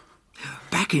trespass.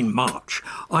 Back in March,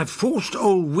 I forced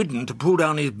old Widden to pull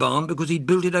down his barn because he'd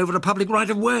built it over a public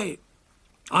right-of-way.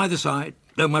 Either side,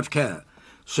 don't much care,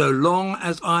 so long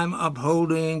as I'm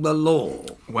upholding the law.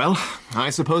 Well, I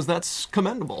suppose that's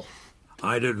commendable.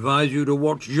 I'd advise you to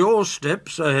watch your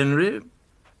steps, Sir Henry.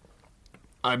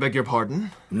 I beg your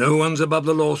pardon? No one's above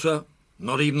the law, sir.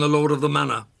 Not even the lord of the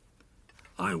manor.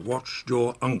 I watched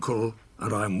your uncle,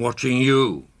 and I'm watching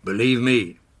you. Believe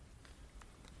me.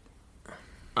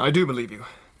 I do believe you.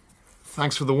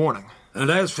 Thanks for the warning. And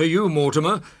as for you,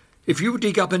 Mortimer, if you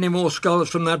dig up any more skulls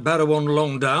from that Barrowan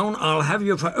long down, I'll have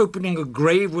you for opening a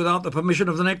grave without the permission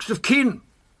of the next of kin.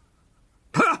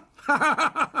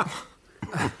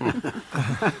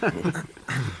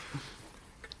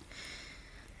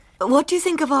 What do you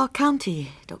think of our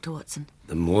county, Dr. Watson?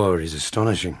 The moor is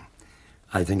astonishing.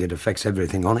 I think it affects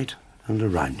everything on it and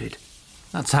around it.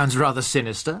 That sounds rather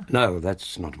sinister. No,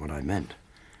 that's not what I meant.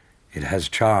 It has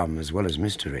charm as well as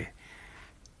mystery.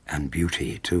 And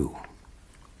beauty, too.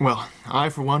 Well, I,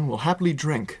 for one, will happily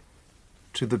drink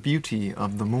to the beauty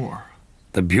of the moor.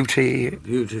 The beauty,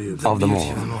 of the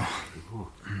moor.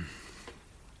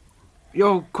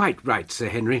 You're quite right, Sir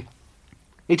Henry.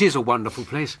 It is a wonderful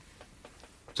place.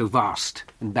 So vast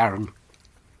and barren.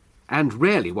 And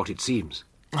rarely what it seems.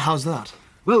 How's that?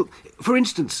 Well, for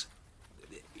instance,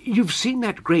 you've seen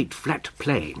that great flat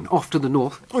plain off to the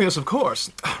north? Oh, yes, of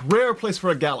course. Rare place for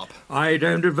a gallop. I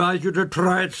don't advise you to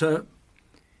try it, sir.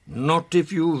 Not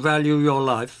if you value your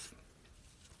life.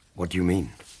 What do you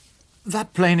mean?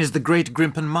 That plain is the Great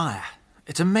Grimpen Mire.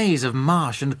 It's a maze of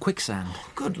marsh and quicksand.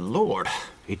 Good Lord.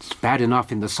 It's bad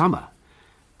enough in the summer,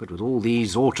 but with all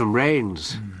these autumn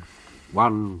rains,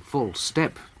 one false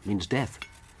step means death.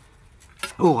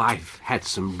 Oh, I've had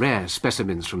some rare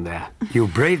specimens from there. You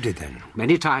braved it, then?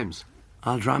 Many times.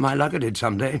 I'll try my luck at it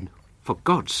someday. For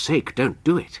God's sake, don't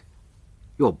do it.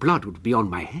 Your blood would be on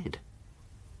my head.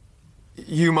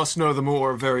 You must know the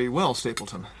moor very well,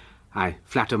 Stapleton. I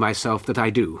flatter myself that I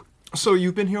do. So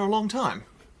you've been here a long time?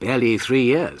 Barely 3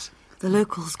 years. The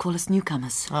locals call us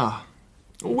newcomers. Ah.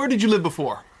 Where did you live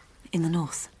before? In the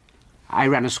north. I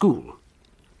ran a school.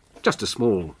 Just a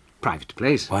small, private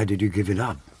place. Why did you give it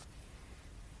up?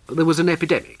 There was an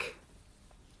epidemic.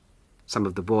 Some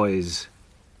of the boys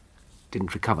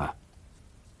didn't recover.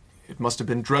 It must have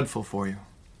been dreadful for you.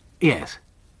 Yes.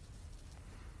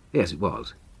 Yes, it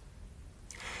was.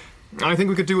 I think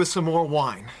we could do with some more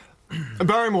wine.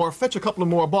 Barrymore, fetch a couple of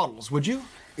more bottles, would you?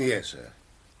 Yes, sir.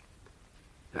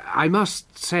 I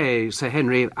must say, Sir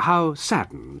Henry, how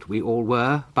saddened we all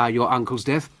were by your uncle's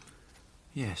death.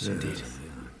 Yes, indeed.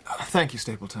 Thank you,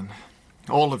 Stapleton.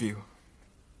 All of you.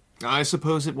 I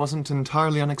suppose it wasn't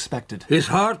entirely unexpected. His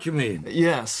heart, you mean?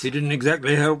 Yes. He didn't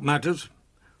exactly help matters.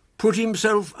 Put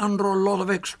himself under a lot of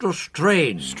extra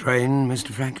strain. Strain, Mr.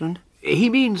 Franklin? He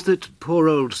means that poor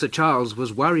old Sir Charles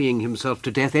was worrying himself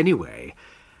to death anyway.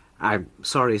 I'm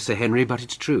sorry, Sir Henry, but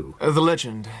it's true. The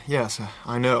legend, yes,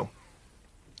 I know.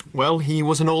 Well, he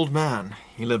was an old man.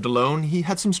 He lived alone. He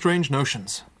had some strange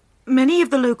notions. Many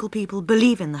of the local people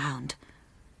believe in the Hound.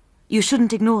 You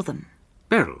shouldn't ignore them.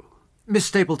 Beryl. Miss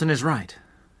Stapleton is right.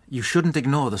 You shouldn't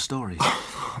ignore the stories.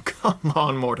 Oh, come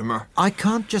on, Mortimer. I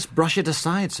can't just brush it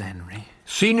aside, Sir Henry.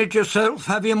 Seen it yourself,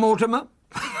 have you, Mortimer?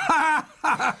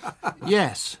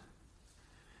 Yes.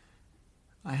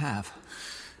 I have.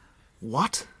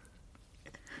 What?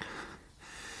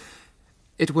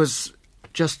 It was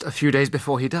just a few days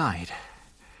before he died.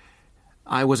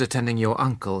 I was attending your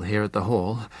uncle here at the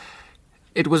hall.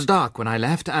 It was dark when I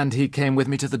left, and he came with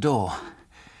me to the door.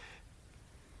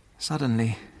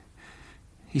 Suddenly,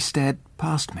 he stared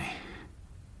past me.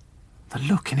 The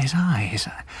look in his eyes.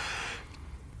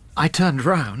 I turned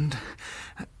round.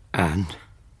 And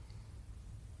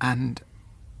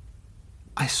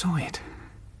I saw it.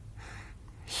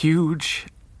 Huge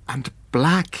and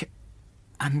black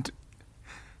and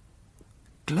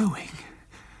glowing.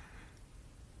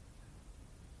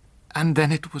 And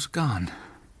then it was gone.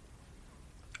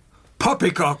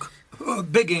 Poppycock!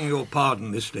 Begging your pardon,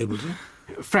 Miss Stapleton.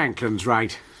 Franklin's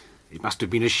right. It must have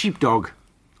been a sheepdog.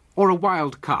 Or a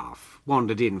wild calf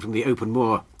wandered in from the open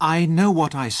moor. I know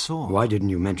what I saw. Why didn't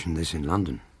you mention this in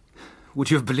London? Would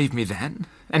you have believed me then?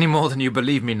 Any more than you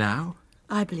believe me now?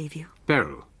 I believe you.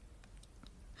 Beryl.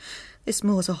 This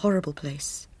moor's a horrible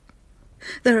place.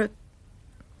 There are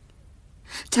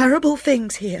terrible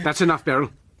things here. That's enough,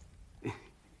 Beryl.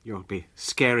 You'll be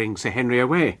scaring Sir Henry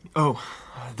away. Oh,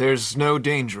 there's no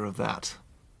danger of that.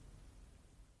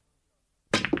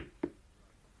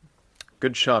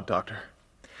 Good shot, Doctor.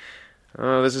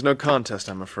 This is no contest,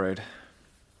 I'm afraid.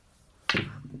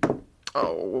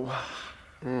 Oh.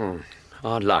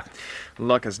 Hard luck.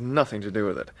 Luck has nothing to do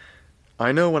with it.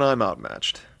 I know when I'm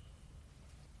outmatched.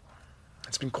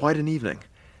 It's been quite an evening.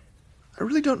 I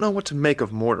really don't know what to make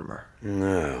of Mortimer.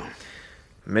 No.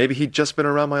 Maybe he'd just been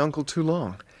around my uncle too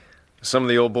long. Some of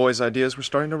the old boy's ideas were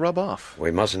starting to rub off.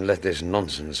 We mustn't let this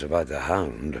nonsense about the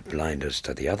hound blind us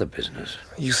to the other business.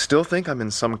 You still think I'm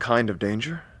in some kind of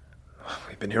danger?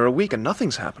 We've been here a week and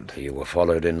nothing's happened. You were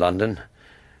followed in London.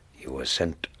 You were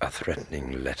sent a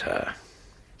threatening letter.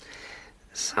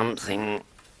 Something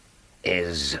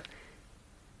is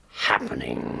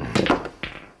happening.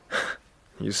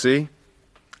 You see?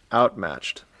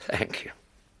 Outmatched. Thank you.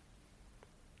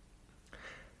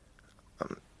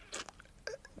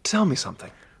 Tell me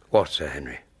something. What, Sir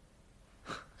Henry?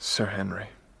 Sir Henry.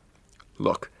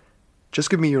 Look, just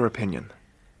give me your opinion.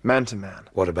 Man to man.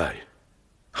 What about it?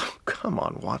 Oh, come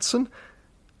on, Watson.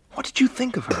 What did you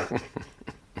think of her?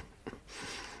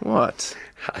 What?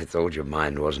 I thought your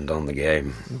mind wasn't on the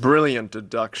game. Brilliant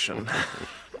deduction.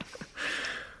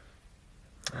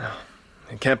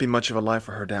 It can't be much of a life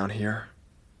for her down here.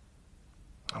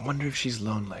 I wonder if she's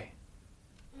lonely.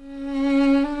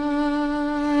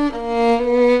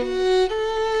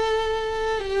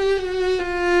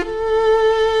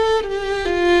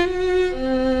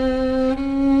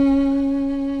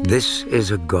 This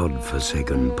is a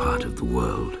God-forsaken part of the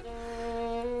world.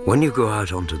 When you go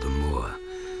out onto the moor,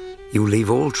 you leave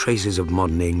all traces of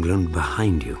modern England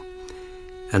behind you,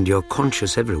 and you're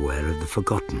conscious everywhere of the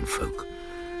forgotten folk,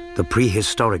 the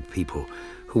prehistoric people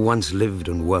who once lived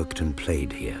and worked and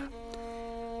played here.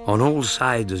 On all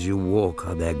sides as you walk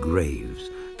are their graves,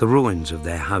 the ruins of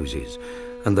their houses,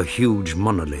 and the huge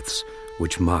monoliths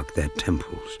which mark their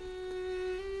temples.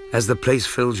 As the place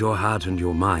fills your heart and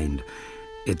your mind,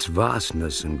 its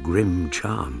vastness and grim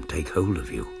charm take hold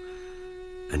of you,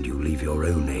 and you leave your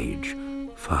own age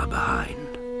far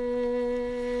behind.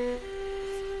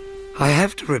 I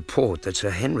have to report that Sir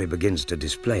Henry begins to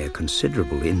display a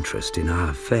considerable interest in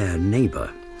our fair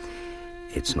neighbour.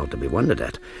 It's not to be wondered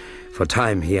at, for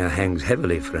time here hangs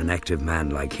heavily for an active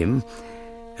man like him,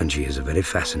 and she is a very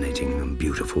fascinating and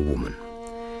beautiful woman.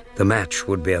 The match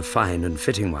would be a fine and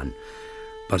fitting one,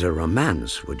 but a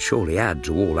romance would surely add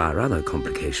to all our other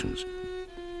complications.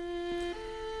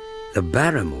 The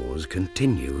Barrymores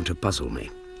continue to puzzle me.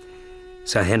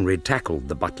 Sir Henry tackled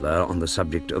the butler on the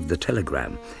subject of the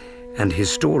telegram, and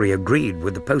his story agreed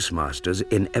with the postmaster's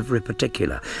in every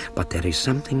particular, but there is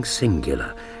something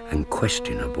singular and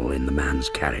questionable in the man's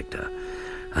character,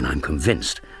 and I'm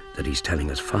convinced that he's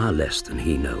telling us far less than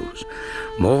he knows.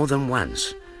 More than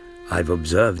once, I've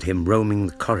observed him roaming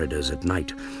the corridors at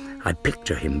night. I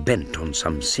picture him bent on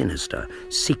some sinister,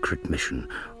 secret mission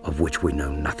of which we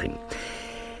know nothing,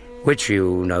 which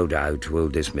you, no doubt, will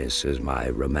dismiss as my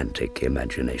romantic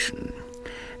imagination.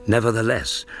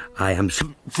 Nevertheless, I am...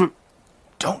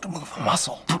 Don't move a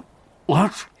muscle.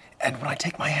 What? And when I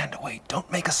take my hand away,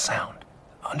 don't make a sound.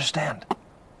 Understand?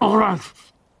 All right.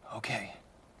 Okay.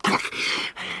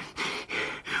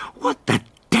 What the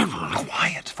devil?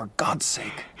 Quiet, for God's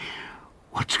sake.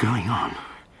 What's going on?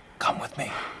 Come with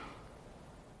me.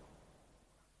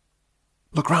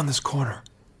 Look round this corner.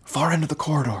 Far end of the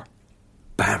corridor.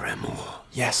 Barrymore?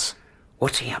 Yes.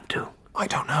 What's he up to? I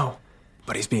don't know,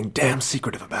 but he's being damn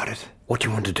secretive about it. What do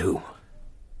you want to do?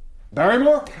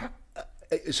 Barrymore?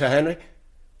 Sir Henry?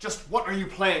 Just what are you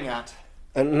playing at?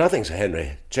 Nothing, Sir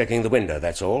Henry. Checking the window,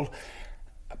 that's all.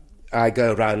 I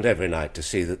go round every night to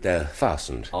see that they're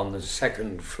fastened. On the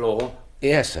second floor?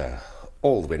 Yes, sir.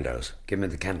 All the windows. Give me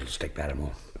the candlestick,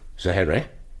 Barrymore. Sir Henry?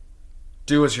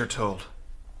 Do as you're told.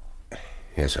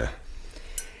 Yes, sir.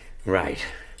 Right.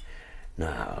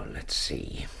 Now, let's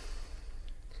see.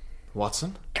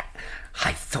 Watson?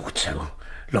 I thought so.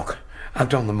 Look,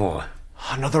 out on the moor.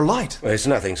 Another light. It's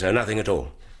nothing, sir. Nothing at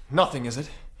all. Nothing, is it?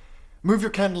 Move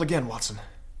your candle again, Watson.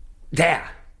 There.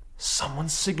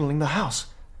 Someone's signaling the house.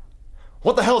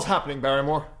 What the hell's happening,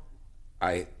 Barrymore?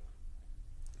 I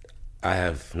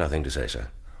have nothing to say, sir.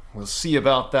 We'll see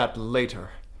about that later.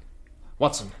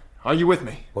 Watson, are you with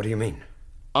me? What do you mean?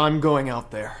 I'm going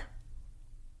out there.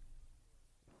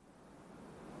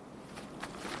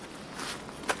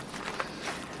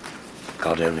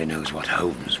 God only knows what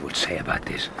Holmes would say about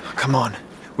this. Come on.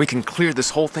 We can clear this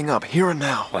whole thing up, here and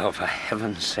now. Well, for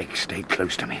heaven's sake, stay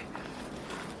close to me.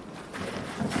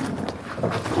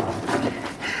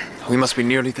 We must be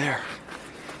nearly there.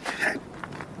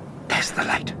 There's the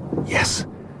light. Yes.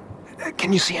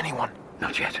 Can you see anyone?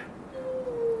 Not yet.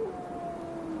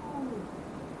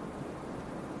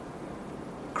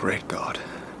 Great God.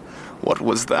 What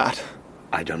was that?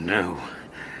 I don't know.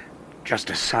 Just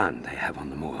a sound they have on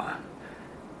the moor.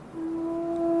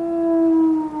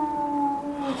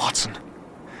 Watson,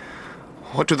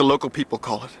 what do the local people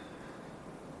call it?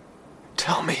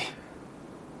 Tell me.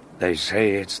 They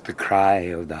say it's the cry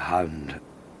of the Hound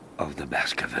of the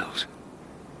Baskervilles.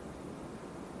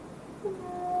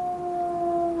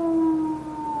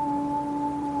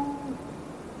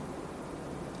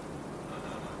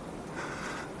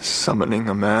 Summoning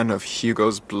a man of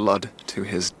Hugo's blood to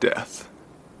his death.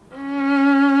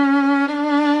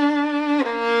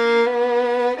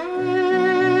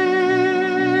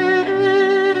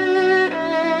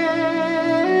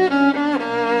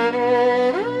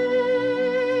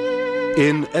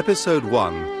 In Episode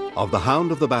 1 of The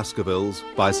Hound of the Baskervilles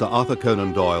by Sir Arthur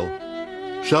Conan Doyle,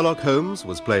 Sherlock Holmes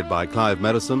was played by Clive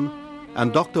Merrison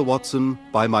and Dr. Watson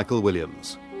by Michael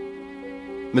Williams.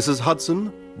 Mrs.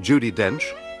 Hudson, Judi Dench,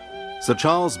 Sir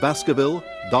Charles Baskerville,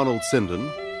 Donald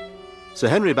Sinden, Sir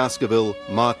Henry Baskerville,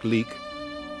 Mark Leake,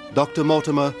 Dr.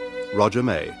 Mortimer, Roger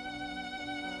May.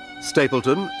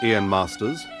 Stapleton, Ian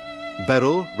Masters,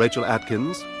 Beryl, Rachel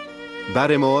Atkins,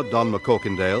 Barrymore, Don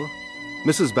McCorkindale,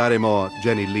 Mrs. Barrymore,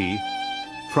 Jenny Lee,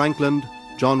 Frankland,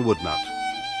 John Woodnut.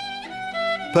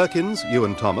 Perkins,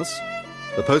 Ewan Thomas,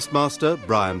 the postmaster,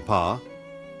 Brian Parr,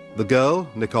 the girl,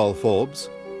 Nicole Forbes,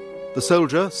 the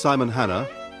soldier, Simon Hanna,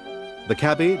 the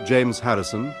cabbie, James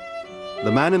Harrison,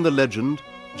 the man in the legend,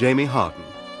 Jamie Harden.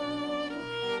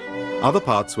 Other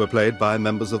parts were played by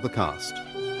members of the cast.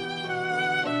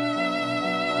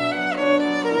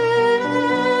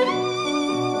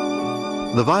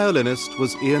 The violinist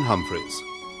was Ian Humphreys.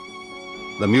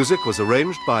 The music was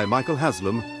arranged by Michael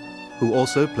Haslam, who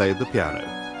also played the piano.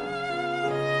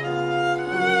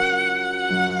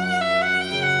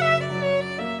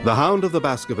 The Hound of the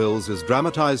Baskervilles is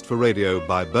dramatized for radio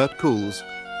by Bert Coules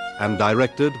and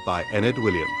directed by Enid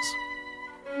Williams.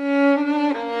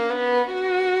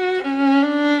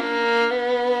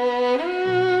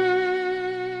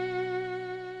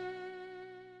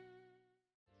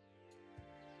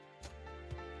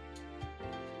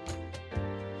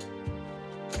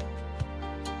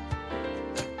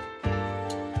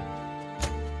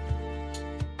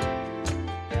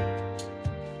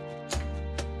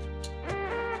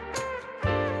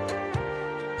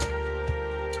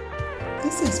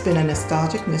 This has been a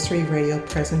Nostalgic Mystery Radio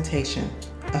presentation.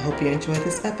 I hope you enjoyed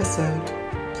this episode.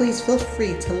 Please feel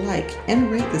free to like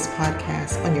and rate this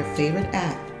podcast on your favorite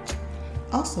app.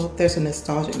 Also, there's a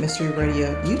Nostalgic Mystery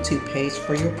Radio YouTube page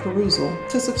for your perusal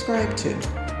to subscribe to.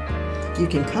 You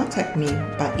can contact me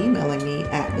by emailing me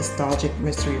at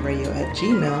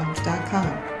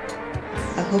nostalgicmysteryradio@gmail.com.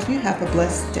 I hope you have a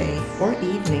blessed day or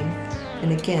evening.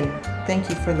 And again, thank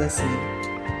you for listening.